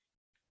like,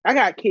 I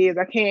got kids.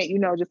 I can't,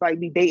 just like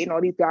be dating all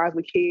these guys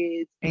with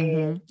kids.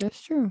 And,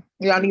 that's true.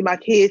 I need my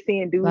kids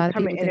seeing A dudes lot of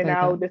coming people in think and like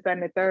out, that. this, that,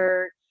 and the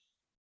third.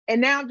 And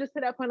now I'm just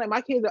to that point, like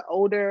my kids are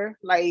older.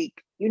 Like,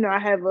 I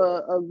have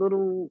a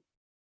little,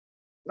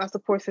 my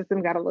support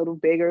system got a little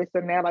bigger. So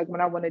now, like when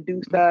I want to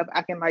do stuff,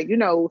 I can like,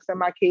 send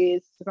my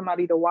kids to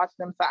somebody to watch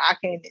them so I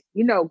can,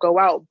 go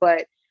out.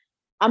 But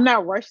I'm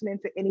not rushing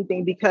into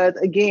anything because,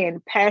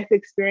 again, past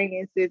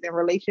experiences and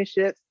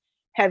relationships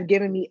have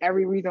given me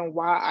every reason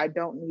why I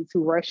don't need to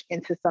rush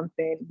into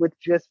something with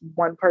just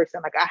one person.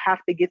 Like I have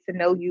to get to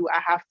know you.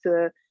 I have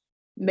to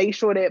make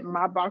sure that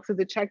my boxes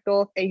are checked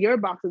off and your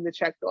boxes are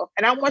checked off.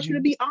 And I want you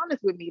to be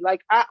honest with me. Like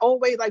I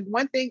always, like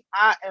one thing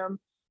I'm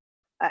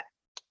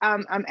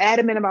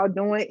adamant about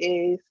doing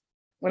is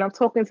when I'm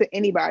talking to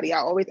anybody, I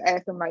always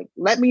ask them like,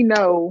 let me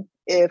know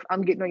if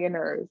I'm getting on your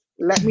nerves.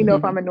 Let me know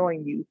if I'm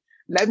annoying you.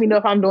 Let me know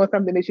if I'm doing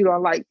something that you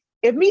don't like.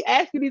 If me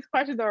ask you these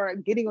questions are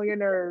getting on your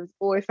nerves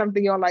or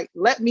something you don't like,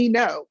 let me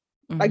know.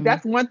 Like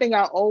that's one thing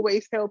I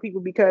always tell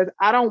people, because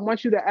I don't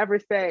want you to ever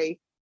say,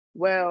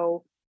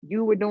 well,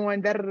 you were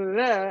doing da da da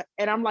da.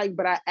 And I'm like,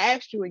 but I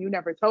asked you and you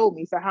never told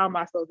me. So how am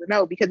I supposed to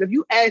know? Because if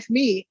you ask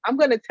me, I'm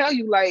gonna tell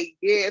you like,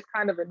 yeah, it's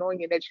kind of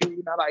annoying that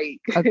like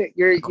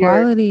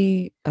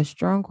A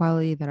strong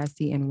quality that I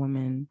see in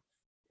women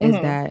is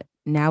mm-hmm, that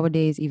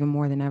nowadays, even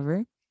more than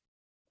ever,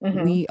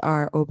 mm-hmm, we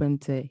are open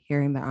to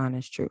hearing the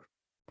honest truth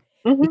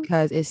mm-hmm,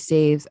 because it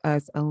saves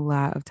us a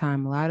lot of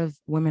time. A lot of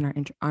women are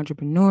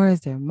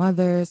entrepreneurs, they're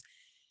mothers,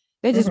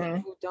 they're just women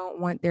mm-hmm, who don't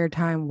want their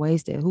time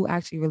wasted, who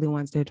actually really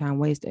wants their time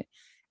wasted.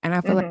 And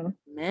I feel like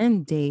mm-hmm,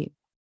 men date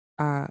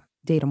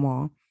them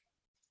all.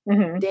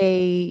 mm-hmm,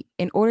 They,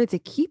 in order to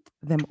keep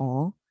them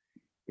all,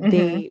 mm-hmm,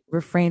 they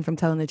refrain from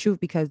telling the truth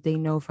because they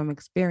know from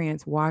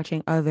experience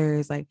watching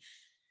others. Like,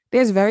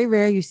 there's very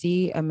rare you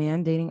see a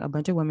man dating a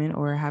bunch of women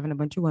or having a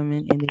bunch of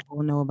women and they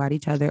all know about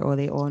each other or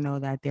they all know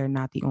that they're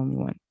not the only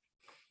one.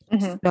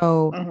 mm-hmm,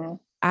 So mm-hmm.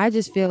 I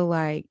just feel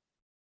like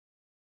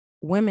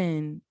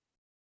women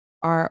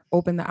are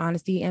open to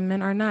honesty and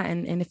men are not.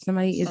 And if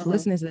somebody is Mm-hmm.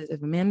 listening to this,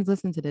 if a man is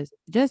listening to this,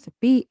 just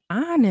be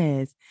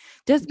honest.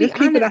 Just be Just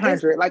keep it honest.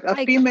 There's 100. Like a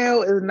like,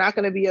 female is not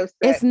going to be it's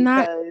upset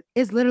not, because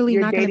it's literally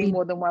you're not going to dating be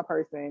more than one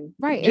person.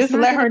 right. It's Just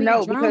not let going to her be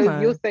know, because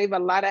you'll drama. save a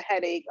lot of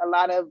headache, a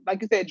lot of,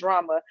 like you said,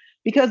 drama.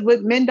 Because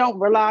what men don't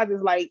realize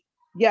is like,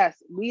 yes,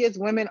 we as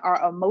women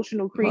are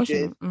emotional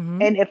creatures. Emotional.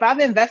 Mm-hmm. And if I've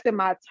invested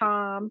my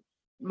time,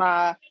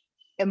 my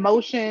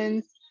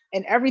emotions,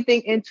 and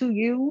everything into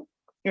you,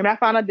 and I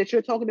find out that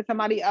you're talking to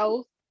somebody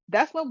else,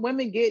 that's when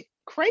women get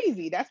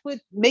crazy. That's what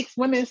makes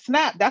women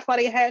snap. That's why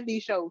they have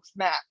these shows,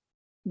 Snap,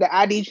 the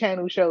ID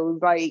channel shows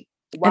like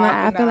And Wives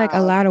I and feel like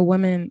a Knives. lot of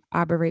women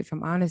operate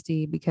from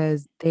honesty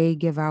because they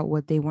give out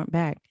what they want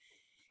back.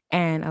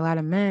 And a lot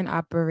of men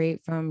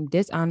operate from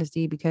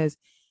dishonesty because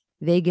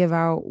they give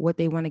out what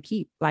they want to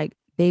keep. Like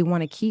they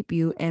want to keep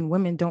you, and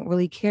women don't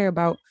really care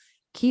about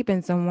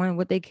keeping someone.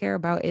 What they care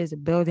about is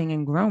building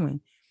and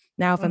growing.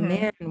 Now, if a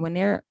Mm-hmm.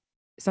 man,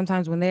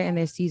 sometimes when they're in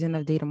their season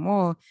of date them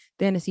all,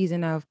 they're in a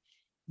season of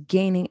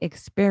gaining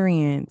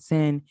experience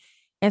and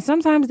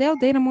sometimes they'll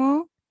date them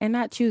all and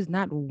not choose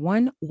not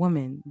one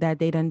woman that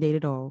they done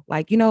dated all.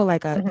 Like,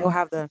 like they'll Mm-hmm.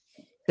 have the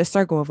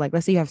circle of like,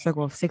 let's say you have a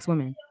circle of 6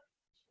 women,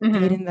 Mm-hmm.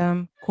 dating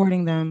them,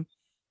 courting them,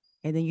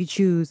 and then you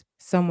choose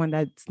someone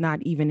that's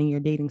not even in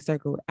your dating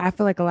circle. I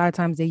feel like a lot of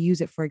times they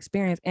use it for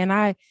experience. And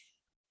I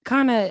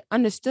kind of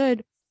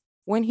understood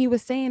when he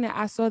was saying it.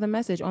 I saw the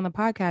message on the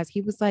podcast.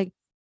 He was like,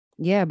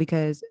 yeah,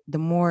 because the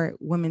more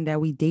women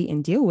that we date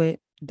and deal with,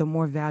 the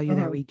more value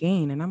that Mm-hmm. we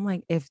gain. And I'm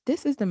like, if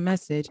this is the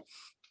message,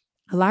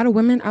 a lot of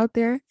women out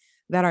there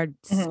that are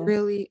Mm-hmm.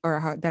 serially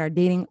or that are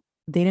dating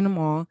them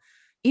all,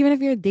 even if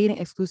you're dating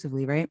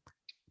exclusively, right?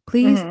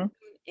 Please Mm-hmm. tune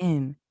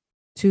in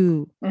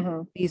to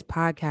Mm-hmm. these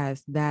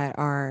podcasts that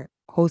are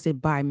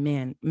hosted by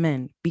men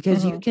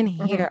because you Mm-hmm. can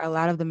Mm-hmm. hear a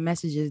lot of the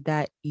messages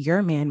that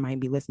your man might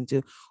be listening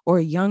to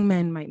or young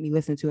men might be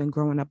listening to and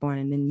growing up on,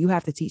 and then you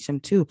have to teach them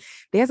too.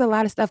 There's a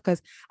lot of stuff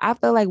because I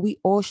feel like we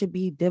all should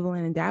be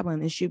dibbling and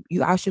dabbling.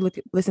 I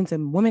should listen to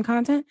women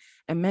content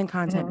and men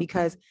content, Mm-hmm.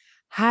 because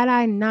had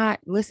I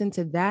not listened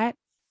to that,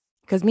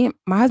 because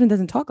my husband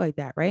doesn't talk like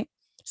that, right?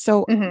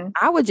 So Mm-hmm.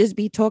 I would just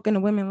be talking to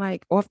women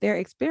like off their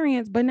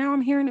experience, but now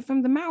I'm hearing it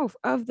from the mouth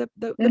of the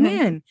Mm-hmm.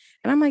 man.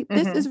 And I'm like,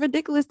 this Mm-hmm. is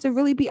ridiculous to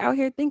really be out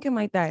here thinking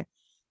like that.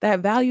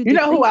 That value You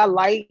know who I decreases.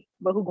 like,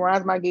 but who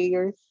grinds my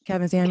gears?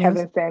 Kevin Samuels.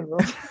 Kevin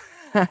Samuels.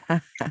 I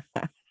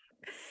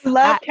I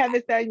love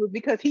Kevin Samuels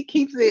because he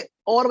keeps it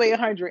all the way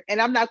 100.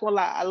 And I'm not gonna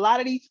lie, a lot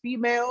of these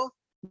females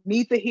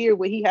need to hear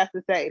what he has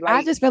to say. I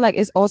Like, just feel like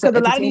it's also because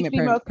a lot of these entertainment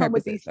females come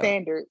with purposes these though.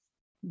 standards.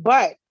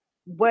 But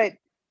what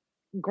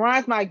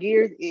grinds my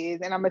gears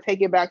is, and I'm gonna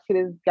take it back to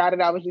this guy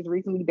that I was just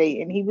recently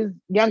dating. He was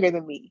younger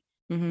than me.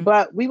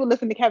 But we would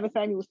listen to Kevin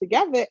Samuels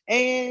together,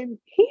 and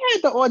he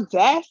had the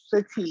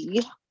audacity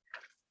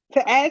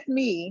to ask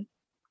me,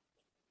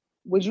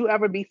 would you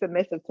ever be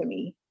submissive to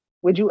me?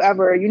 Would you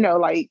ever,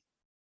 like,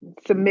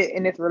 submit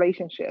in this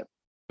relationship?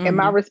 And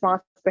my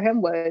response to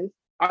him was,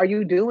 are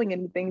you doing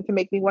anything to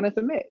make me want to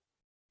submit?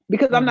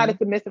 Because I'm not a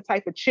submissive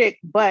type of chick,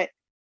 but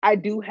I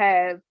do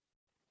have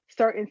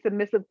certain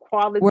submissive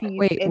qualities.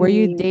 Wait, were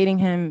you dating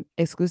him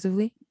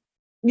exclusively?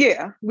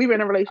 Yeah, we were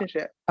in a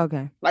relationship.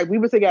 Okay. Like, we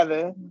were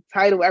together,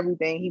 title,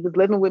 everything. He was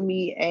living with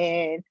me,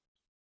 and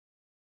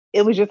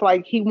it was just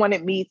like he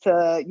wanted me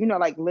to,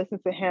 like, listen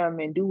to him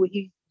and do what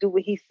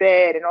he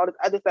said and all this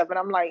other stuff. And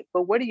I'm like,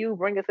 but what do you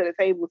bring to the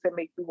table to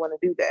make me want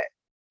to do that?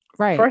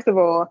 Right. First of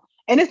all,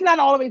 and it's not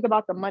always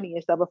about the money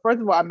and stuff, but first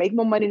of all, I make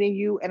more money than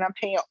you, and I'm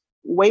paying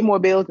way more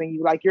bills than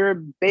you. Like, you're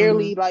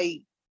barely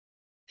like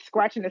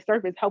scratching the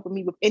surface helping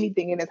me with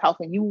anything in this house,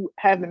 and you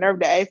have the nerve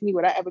to ask me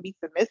would I ever be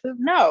submissive?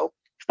 No.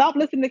 Stop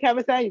listening to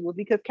Kevin Samuels,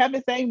 because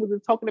Kevin Samuels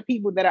is talking to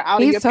people that are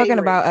out of your pay He's talking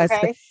about us.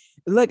 Okay?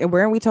 Look, and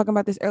weren't we talking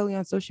about this early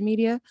on social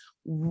media?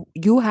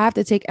 You have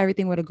to take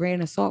everything with a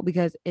grain of salt,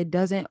 because it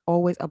doesn't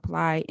always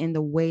apply in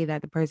the way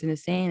that the person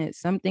is saying it.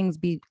 Some things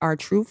are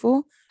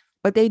truthful,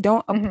 but they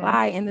don't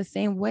apply in the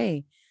same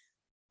way.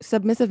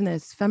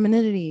 Submissiveness,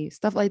 femininity,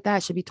 stuff like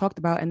that should be talked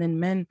about. And then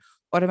men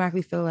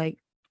automatically feel like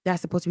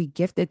that's supposed to be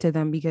gifted to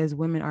them because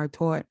women are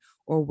taught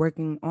or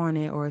working on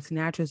it, or it's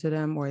natural to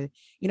them, or,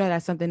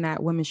 that's something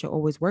that women should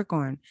always work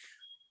on.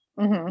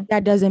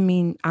 That doesn't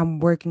mean I'm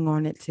working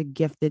on it to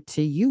gift it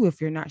to you if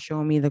you're not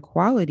showing me the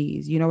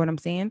qualities. You know what I'm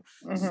saying?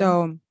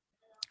 So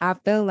I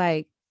feel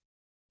like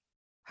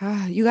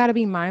you got to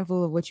be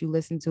mindful of what you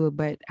listen to,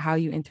 but how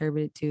you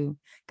interpret it too.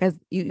 Because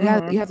you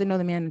have to know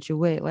the man that you're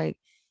with. Like,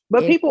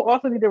 but people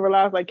also need to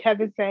realize, like,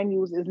 Kevin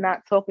Samuels is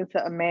not talking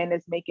to a man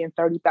that's making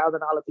 $30,000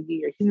 a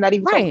year. He's not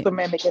even talking to a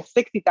man making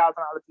 $60,000 a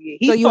year.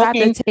 So you have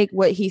to take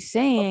what he's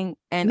saying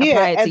and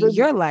apply it to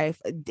your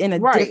life in a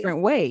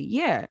different way.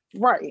 Yeah.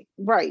 Right.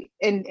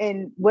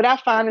 And what I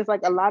find is,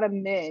 like, a lot of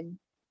men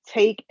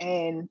take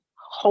and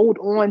hold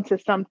on to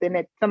something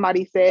that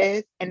somebody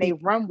says and they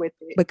run with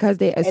it. Because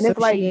they associate. And it's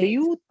like, do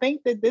you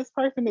think that this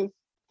person is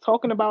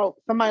talking about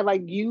somebody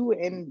like you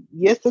and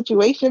your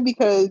situation?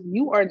 Because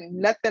you are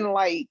nothing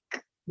like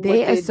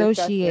they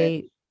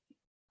associate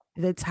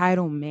the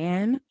title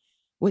man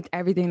with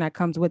everything that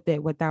comes with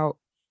it without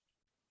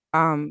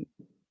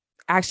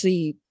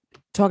actually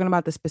talking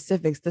about the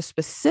specifics. The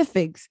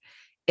specifics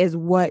is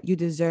what you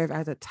deserve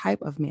as a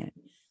type of man.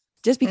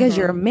 Just because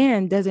you're a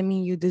man doesn't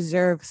mean you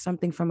deserve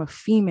something from a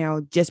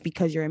female just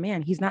because you're a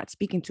man. He's not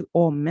speaking to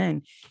all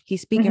men.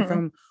 He's speaking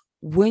from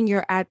when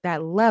you're at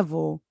that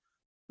level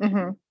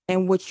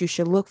and what you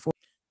should look for.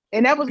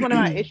 And that was one of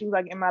my issues,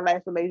 like, in my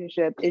last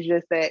relationship, is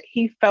just that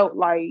he felt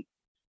like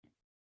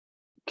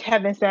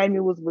Kevin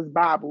Samuels was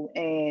Bible,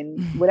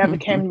 and whatever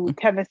Kevin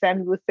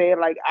Samuels said,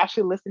 like, I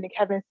should listen to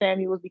Kevin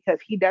Samuels because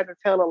he doesn't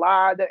tell a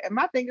lie. And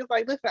my thing is,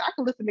 like, listen, I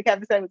can listen to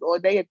Kevin Samuels all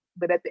day,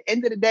 but at the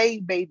end of the day,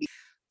 baby.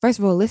 First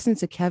of all, listening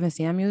to Kevin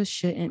Samuels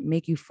shouldn't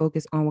make you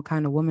focus on what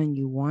kind of woman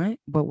you want,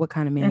 but what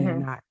kind of man you're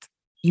not.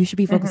 You should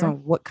be focused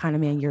on what kind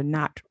of man you're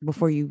not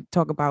before you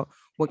talk about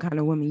what kind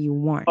of woman you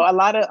want. A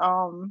lot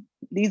of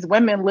these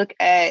women look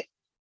at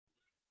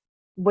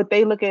what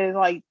they look at,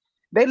 like,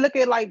 they look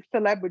at, like,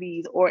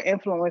 celebrities or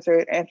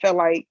influencers and feel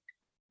like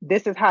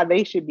this is how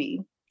they should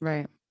be.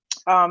 Right.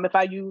 If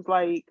I use,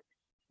 like,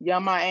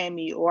 Young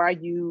Miami, or I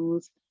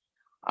use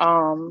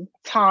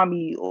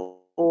Tommy,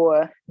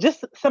 or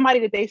just somebody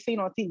that they've seen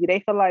on TV,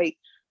 they feel like,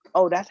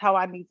 oh, that's how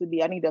I need to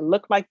be. I need to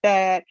look like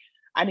that.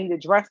 I need to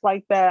dress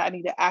like that. I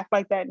need to act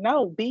like that.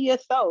 No, be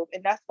yourself.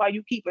 And that's why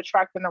you keep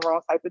attracting the wrong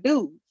type of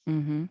dudes.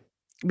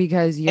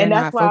 Because you're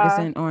not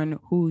focusing on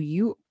who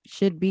you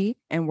should be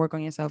and work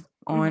on yourself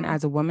on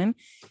as a woman.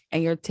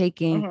 And you're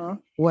taking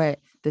what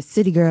the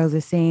city girls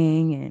are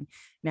saying. And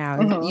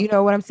now, you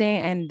know what I'm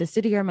saying? And the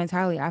city girl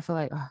mentality, I feel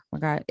like, oh my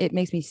God, it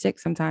makes me sick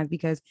sometimes,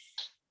 because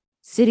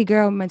city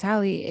girl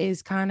mentality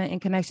is kind of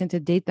in connection to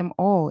date them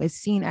all. It's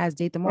seen as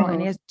date them all.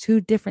 And there's two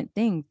different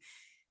things.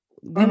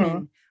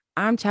 Women,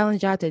 I'm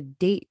challenging y'all to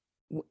date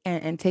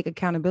and take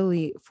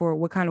accountability for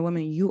what kind of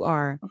woman you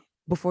are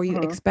before you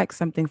expect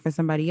something for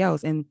somebody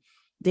else. And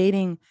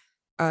dating,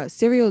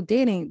 serial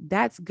dating,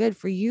 that's good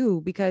for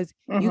you, because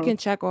you can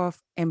check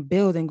off and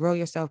build and grow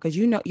yourself, because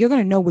you're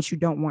going to know what you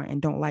don't want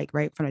and don't like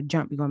right from the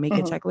jump. You're going to make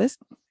your checklist.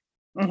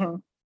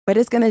 But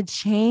it's going to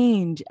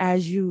change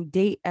as you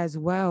date as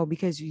well,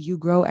 because you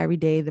grow every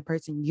day. The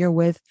person you're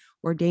with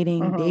or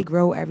dating, they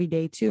grow every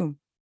day too.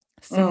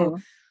 So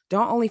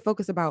don't only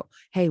focus about,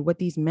 hey, what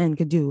these men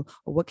could do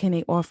or what can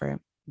they offer.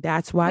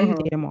 That's why you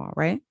date them all,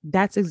 right?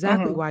 That's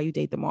exactly why you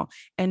date them all.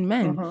 And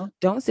men,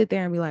 don't sit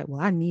there and be like,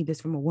 well, I need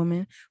this from a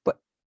woman. But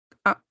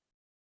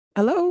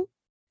hello?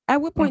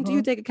 At what point do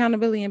you take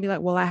accountability and be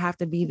like, well, I have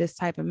to be this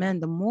type of man?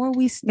 The more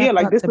we step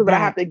like, up this to is what I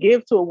have to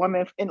give to a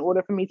woman in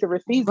order for me to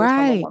receive this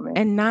from a woman.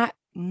 And not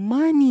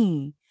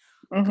money.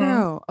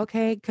 Girl,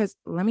 okay? Because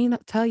let me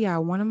tell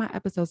y'all, one of my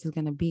episodes is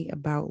going to be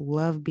about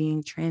love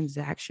being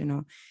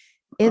transactional.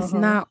 It's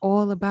not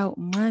all about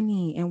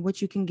money and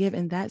what you can give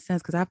in that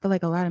sense. Because I feel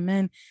like a lot of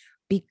men,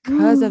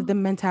 because of the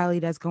mentality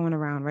that's going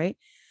around, right?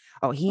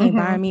 Oh, he ain't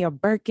buying me a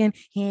Birkin.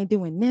 He ain't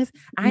doing this.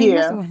 I ain't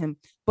messing with him.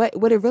 But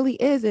what it really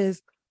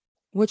is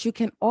what you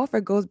can offer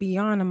goes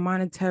beyond a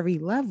monetary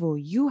level.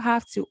 You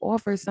have to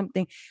offer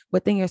something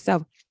within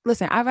yourself.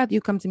 Listen, I'd rather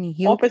you come to me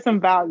healed. Offer some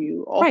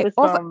value. Right. Offer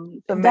Offer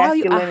some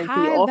value. masculinity.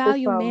 Offer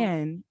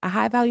some. A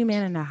high value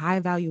man and a high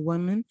value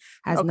woman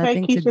has Okay,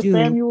 nothing to Keisha do.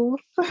 Samuels.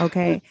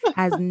 Okay.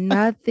 Has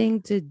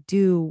nothing to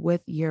do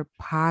with your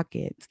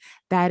pockets.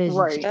 That is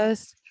Right.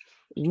 just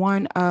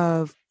one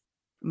of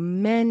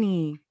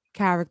many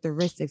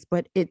characteristics,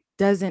 but it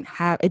doesn't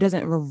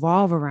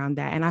revolve around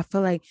that. And I feel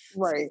like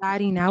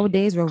society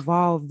nowadays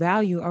revolve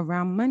value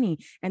around money,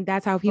 and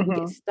that's how people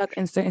get stuck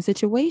in certain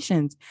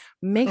situations.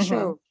 Make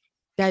sure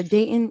that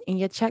dating in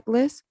your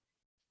checklist,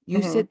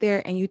 you sit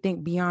there and you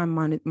think beyond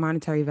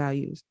monetary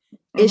values.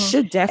 It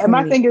should definitely. And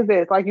my thing is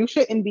this: like, you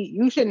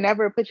should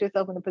never put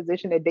yourself in a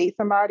position to date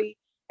somebody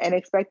and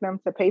expect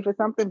them to pay for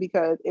something,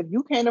 because if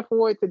you can't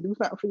afford to do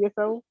something for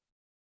yourself,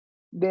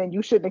 then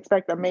you shouldn't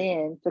expect a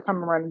man to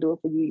come around and do it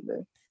for you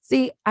either.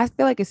 See, I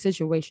feel like it's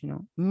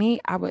situational. Me,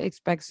 I would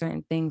expect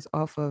certain things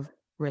off of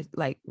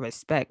respect,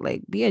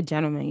 like be a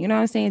gentleman. You know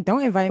what I'm saying?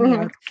 Don't invite me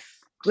out.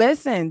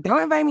 Listen,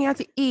 don't invite me out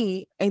to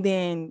eat and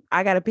then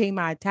I gotta pay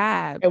my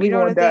tab. And you know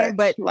what I'm saying?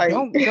 But like...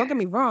 don't get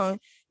me wrong.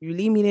 You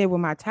leave me there with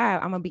my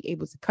tab, I'm gonna be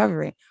able to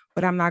cover it.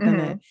 But I'm not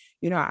gonna,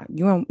 you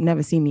won't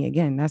never see me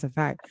again. That's a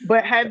fact.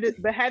 But have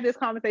this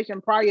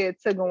conversation prior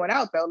to going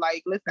out though.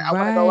 Like, listen, I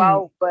want to go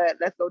out, but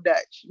let's go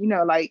Dutch.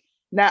 Like,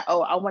 not,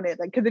 oh, I want to,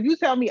 like, because if you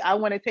tell me I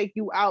want to take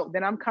you out,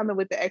 then I'm coming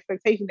with the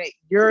expectation that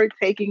you're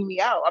taking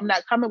me out. I'm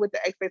not coming with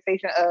the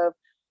expectation of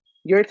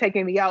you're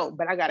taking me out,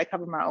 but I got to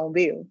cover my own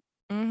bill.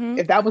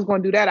 If that was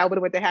going to do that, I would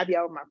have went to happy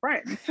hour with my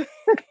friends.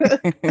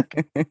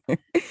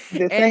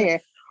 Just saying.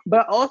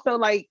 But also,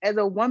 like, as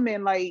a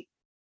woman, like,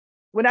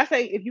 when I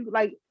say, if you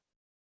like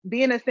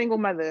being a single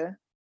mother,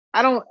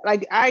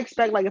 I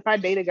expect, like, if I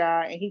date a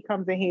guy and he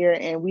comes in here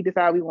and we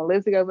decide we want to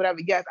live together, whatever,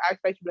 yes, I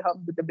expect you to help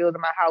me with the bills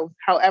in my house.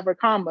 However,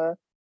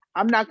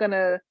 I'm not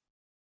gonna,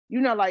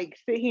 like,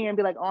 sit here and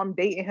be like, oh, I'm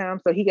dating him,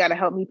 so he got to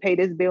help me pay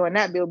this bill and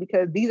that bill,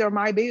 because these are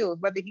my bills,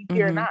 whether he's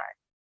here or not.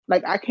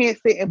 Like, I can't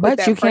sit and put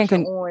that pressure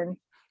on.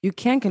 You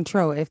can't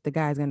control if the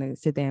guy's gonna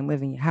sit there and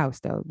live in your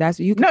house, though. That's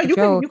what you can. No,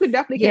 control. You can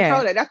definitely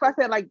control that. That's why I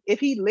said, like, if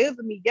he lives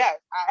with me, yes,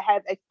 I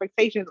have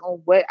expectations on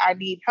what I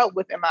need help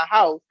with in my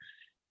house.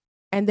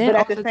 And then,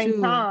 but at the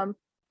same time,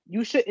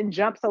 you shouldn't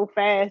jump so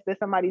fast that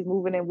somebody's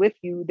moving in with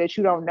you that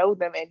you don't know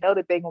them and know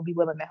that they're gonna be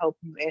willing to help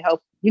you and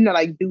help,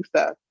 like, do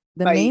stuff.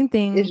 The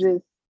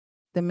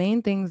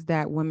main things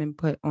that women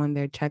put on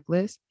their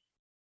checklist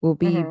will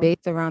be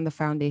based around the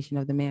foundation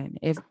of the man.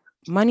 If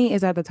money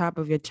is at the top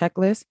of your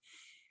checklist,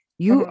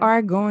 you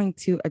are going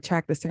to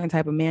attract a certain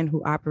type of man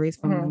who operates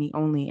from money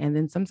only. And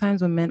then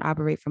sometimes when men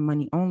operate from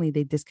money only,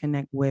 they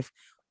disconnect with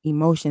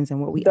emotions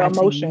and what we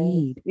actually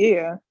need.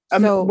 Yeah.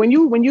 So when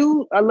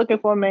you are looking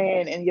for a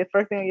man and your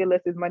first thing on your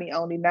list is money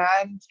only,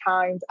 9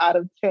 times out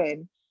of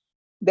 10,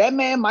 that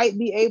man might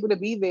be able to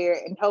be there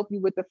and help you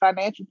with the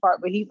financial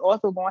part, but he's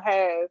also going to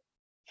have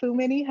too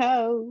many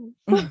hoes.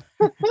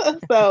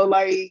 So,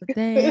 like,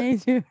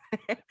 yes.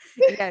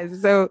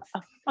 So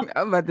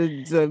I'm about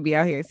to be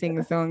out here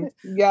singing songs.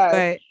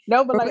 Yeah.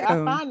 No, but like,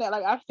 I find that,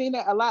 like, I've seen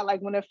that a lot. Like,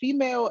 when a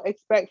female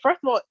first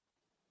of all,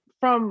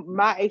 from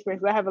my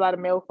experience, I have a lot of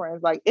male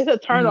friends, like, it's a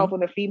turn off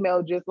when a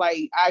female just,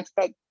 like, I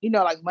expect,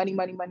 like, money.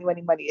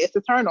 It's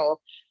a turn off.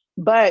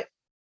 But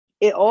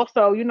it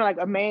also, like,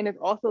 a man is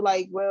also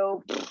like,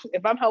 well,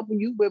 if I'm helping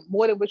you with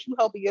more than what you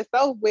helping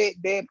yourself with,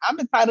 then I'm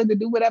entitled to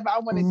do whatever I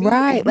want to do.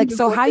 Right. Like,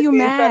 so how you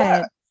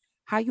mad?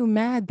 How you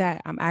mad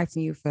that I'm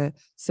asking you for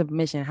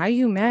submission? How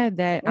you mad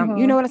that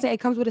you know what I'm saying? It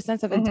comes with a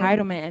sense of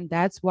entitlement, and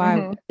that's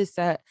why it's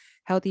set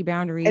healthy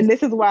boundaries. And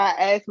this is why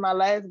I asked my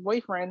last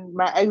boyfriend,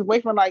 my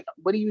ex-boyfriend, like,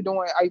 what are you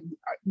doing?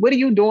 What are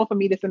you doing for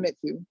me to submit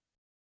to?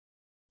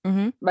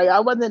 Like,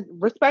 I wasn't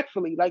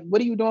respectfully, like, what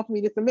are you doing for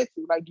me to submit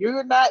to? Like,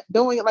 you're not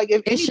doing it. Like,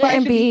 if anybody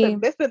should be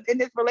submissive in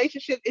this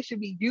relationship, it should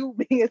be you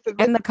being submissive.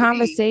 And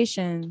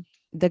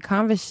the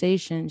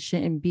conversation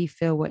shouldn't be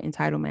filled with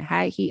entitlement.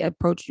 Had he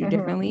approached you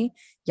differently,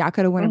 y'all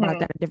could have went about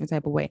that a different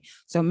type of way.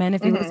 So, men,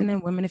 if you're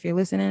listening, women, if you're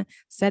listening,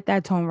 set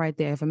that tone right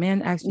there. If a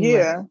man asks you,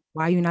 like,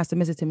 why are you not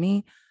submissive to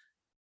me?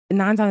 9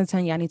 times out of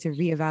 10, y'all need to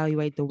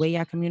reevaluate the way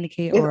y'all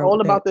communicate. It's all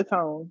about the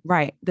tone.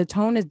 Right. The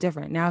tone is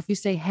different. Now, if you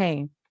say,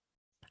 hey,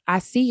 I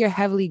see you're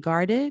heavily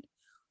guarded.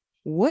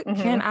 What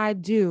can I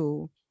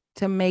do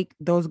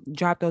to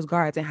drop those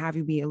guards and have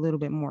you be a little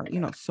bit more,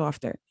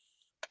 softer?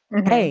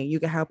 Hey, you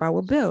can help out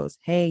with bills.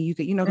 Hey, you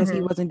could, because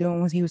he wasn't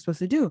doing what he was supposed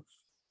to do.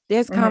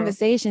 There's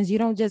conversations. You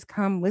don't just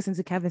come listen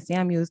to Kevin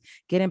Samuels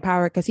get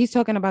empowered, because he's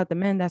talking about the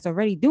men that's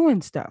already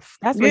doing stuff.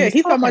 That's what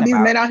he's talking about. These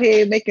men out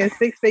here making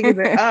 6 figures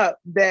and up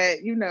that,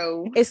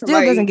 it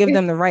still doesn't give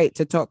them the right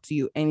to talk to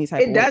you any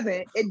type of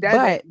way. It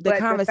doesn't. But the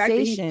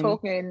conversation,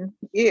 talking,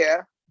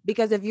 yeah.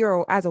 Because if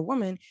you're as a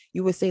woman,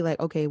 you would say like,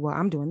 okay, well,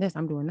 I'm doing this,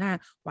 I'm doing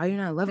that. Why are you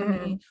not loving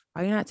me?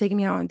 Why are you not taking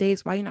me out on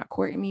dates? Why are you not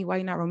courting me? Why are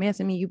you not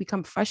romancing me? You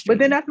become But then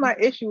frustrated. that's my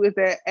issue is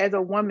that as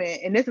a woman,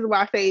 and this is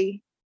why I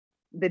say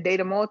the date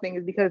them all thing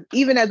is because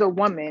even as a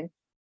woman,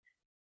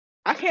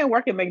 I can't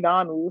work at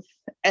McDonald's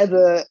as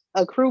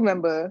a crew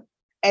member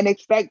and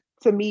expect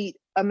to meet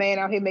a man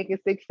out here making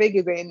six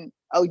figures and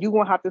oh, you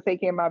gonna have to take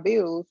care of my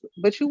bills.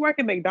 But you work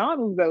at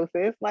McDonald's though,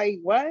 sis. Like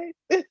what?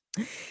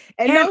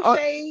 And And no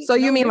shade, so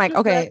you no mean like,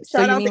 okay, disrespect. so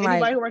Shout you out to mean like,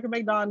 anybody who works at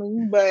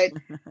McDonald's, but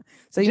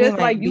so you mean just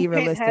like like you be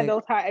can't have realistic.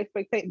 those high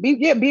expectations.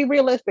 Be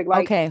realistic.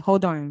 Like Okay,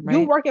 hold on, you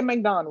right? work at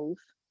McDonald's,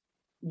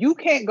 you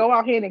can't go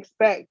out here and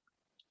expect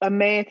a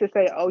man to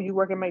say, "Oh, you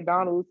work at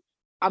McDonald's,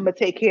 I'm gonna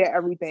take care of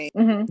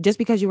everything." Just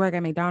because you work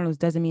at McDonald's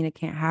doesn't mean it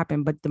can't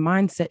happen, but the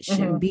mindset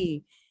shouldn't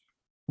be,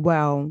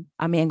 well,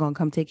 a man gonna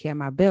come take care of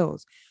my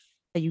bills.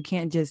 You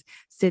can't just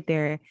sit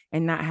there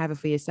and not have it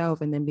for yourself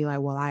and then be like,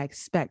 well, I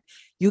expect.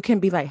 You can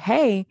be like,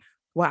 hey,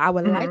 well, I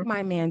would like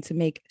my man to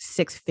make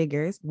six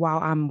figures while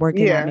I'm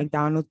working at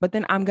McDonald's, but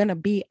then I'm gonna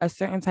be a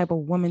certain type of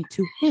woman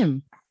to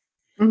him.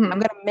 I'm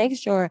gonna make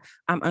sure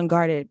I'm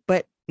unguarded,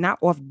 but not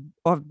off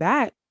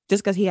bat.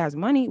 Just because he has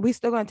money, we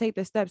still gonna take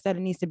the steps that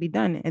it needs to be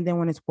done. And then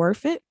when it's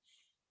worth it,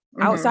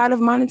 outside of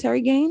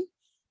monetary gain,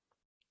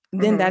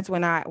 then that's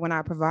when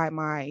I provide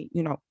my,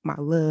 my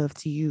love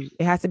to you.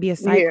 It has to be a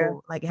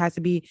cycle. Like it has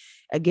to be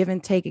a give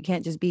and take. It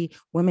can't just be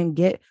women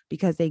get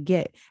because they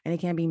get, and it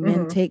can't be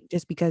men take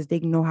just because they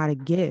know how to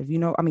give,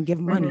 give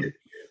money.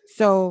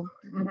 So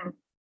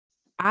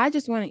I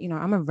just want to,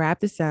 I'm gonna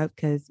wrap this up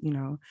because,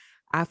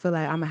 I feel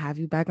like I'm gonna have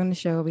you back on the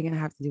show. We're gonna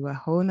have to do a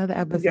whole nother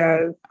episode.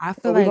 Yes. I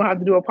feel we're like gonna have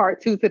to do a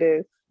part 2 to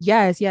this.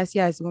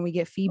 Yes. When we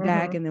get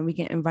feedback, and then we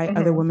can invite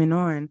other women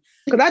on.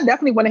 Because I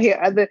definitely want to hear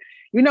other.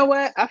 You know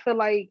what? I feel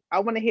like I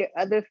want to hear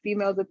other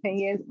females'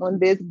 opinions on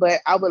this, but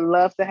I would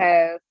love to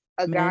have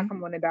a guy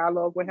come on a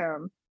dialogue with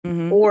him,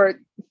 or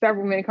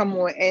several men come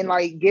on and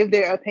like give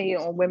their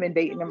opinion on women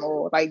dating them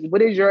all. Like,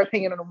 what is your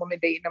opinion on a woman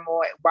dating them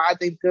all? Why is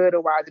it good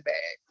or why is it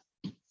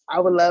bad? I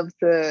would love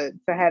to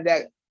have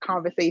that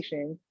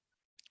conversation.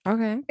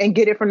 Okay. And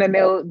get it from the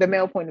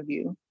male point of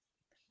view.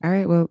 All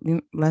right. Well,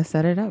 let's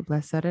set it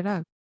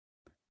up.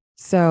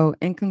 So,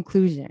 in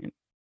conclusion,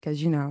 because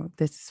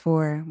this is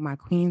for my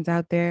queens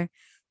out there,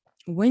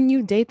 when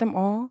you date them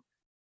all,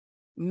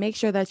 make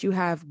sure that you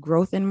have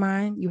growth in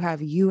mind, you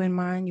have you in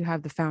mind, you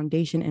have the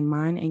foundation in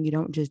mind, and you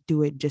don't just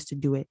do it just to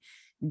do it.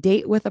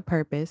 Date with a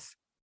purpose,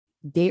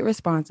 date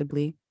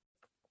responsibly,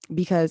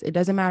 because it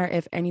doesn't matter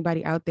if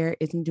anybody out there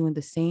isn't doing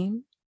the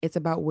same. It's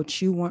about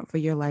what you want for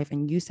your life,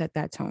 and you set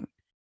that tone.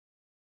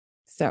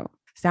 So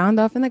sound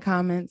off in the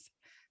comments,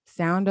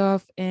 sound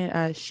off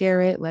and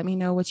share it. Let me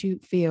know what you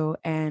feel.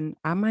 And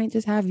I might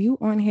just have you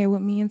on here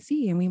with me and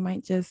Cee, and we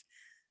might just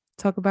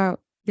talk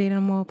about dating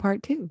them all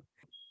part 2.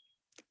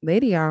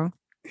 Later, y'all.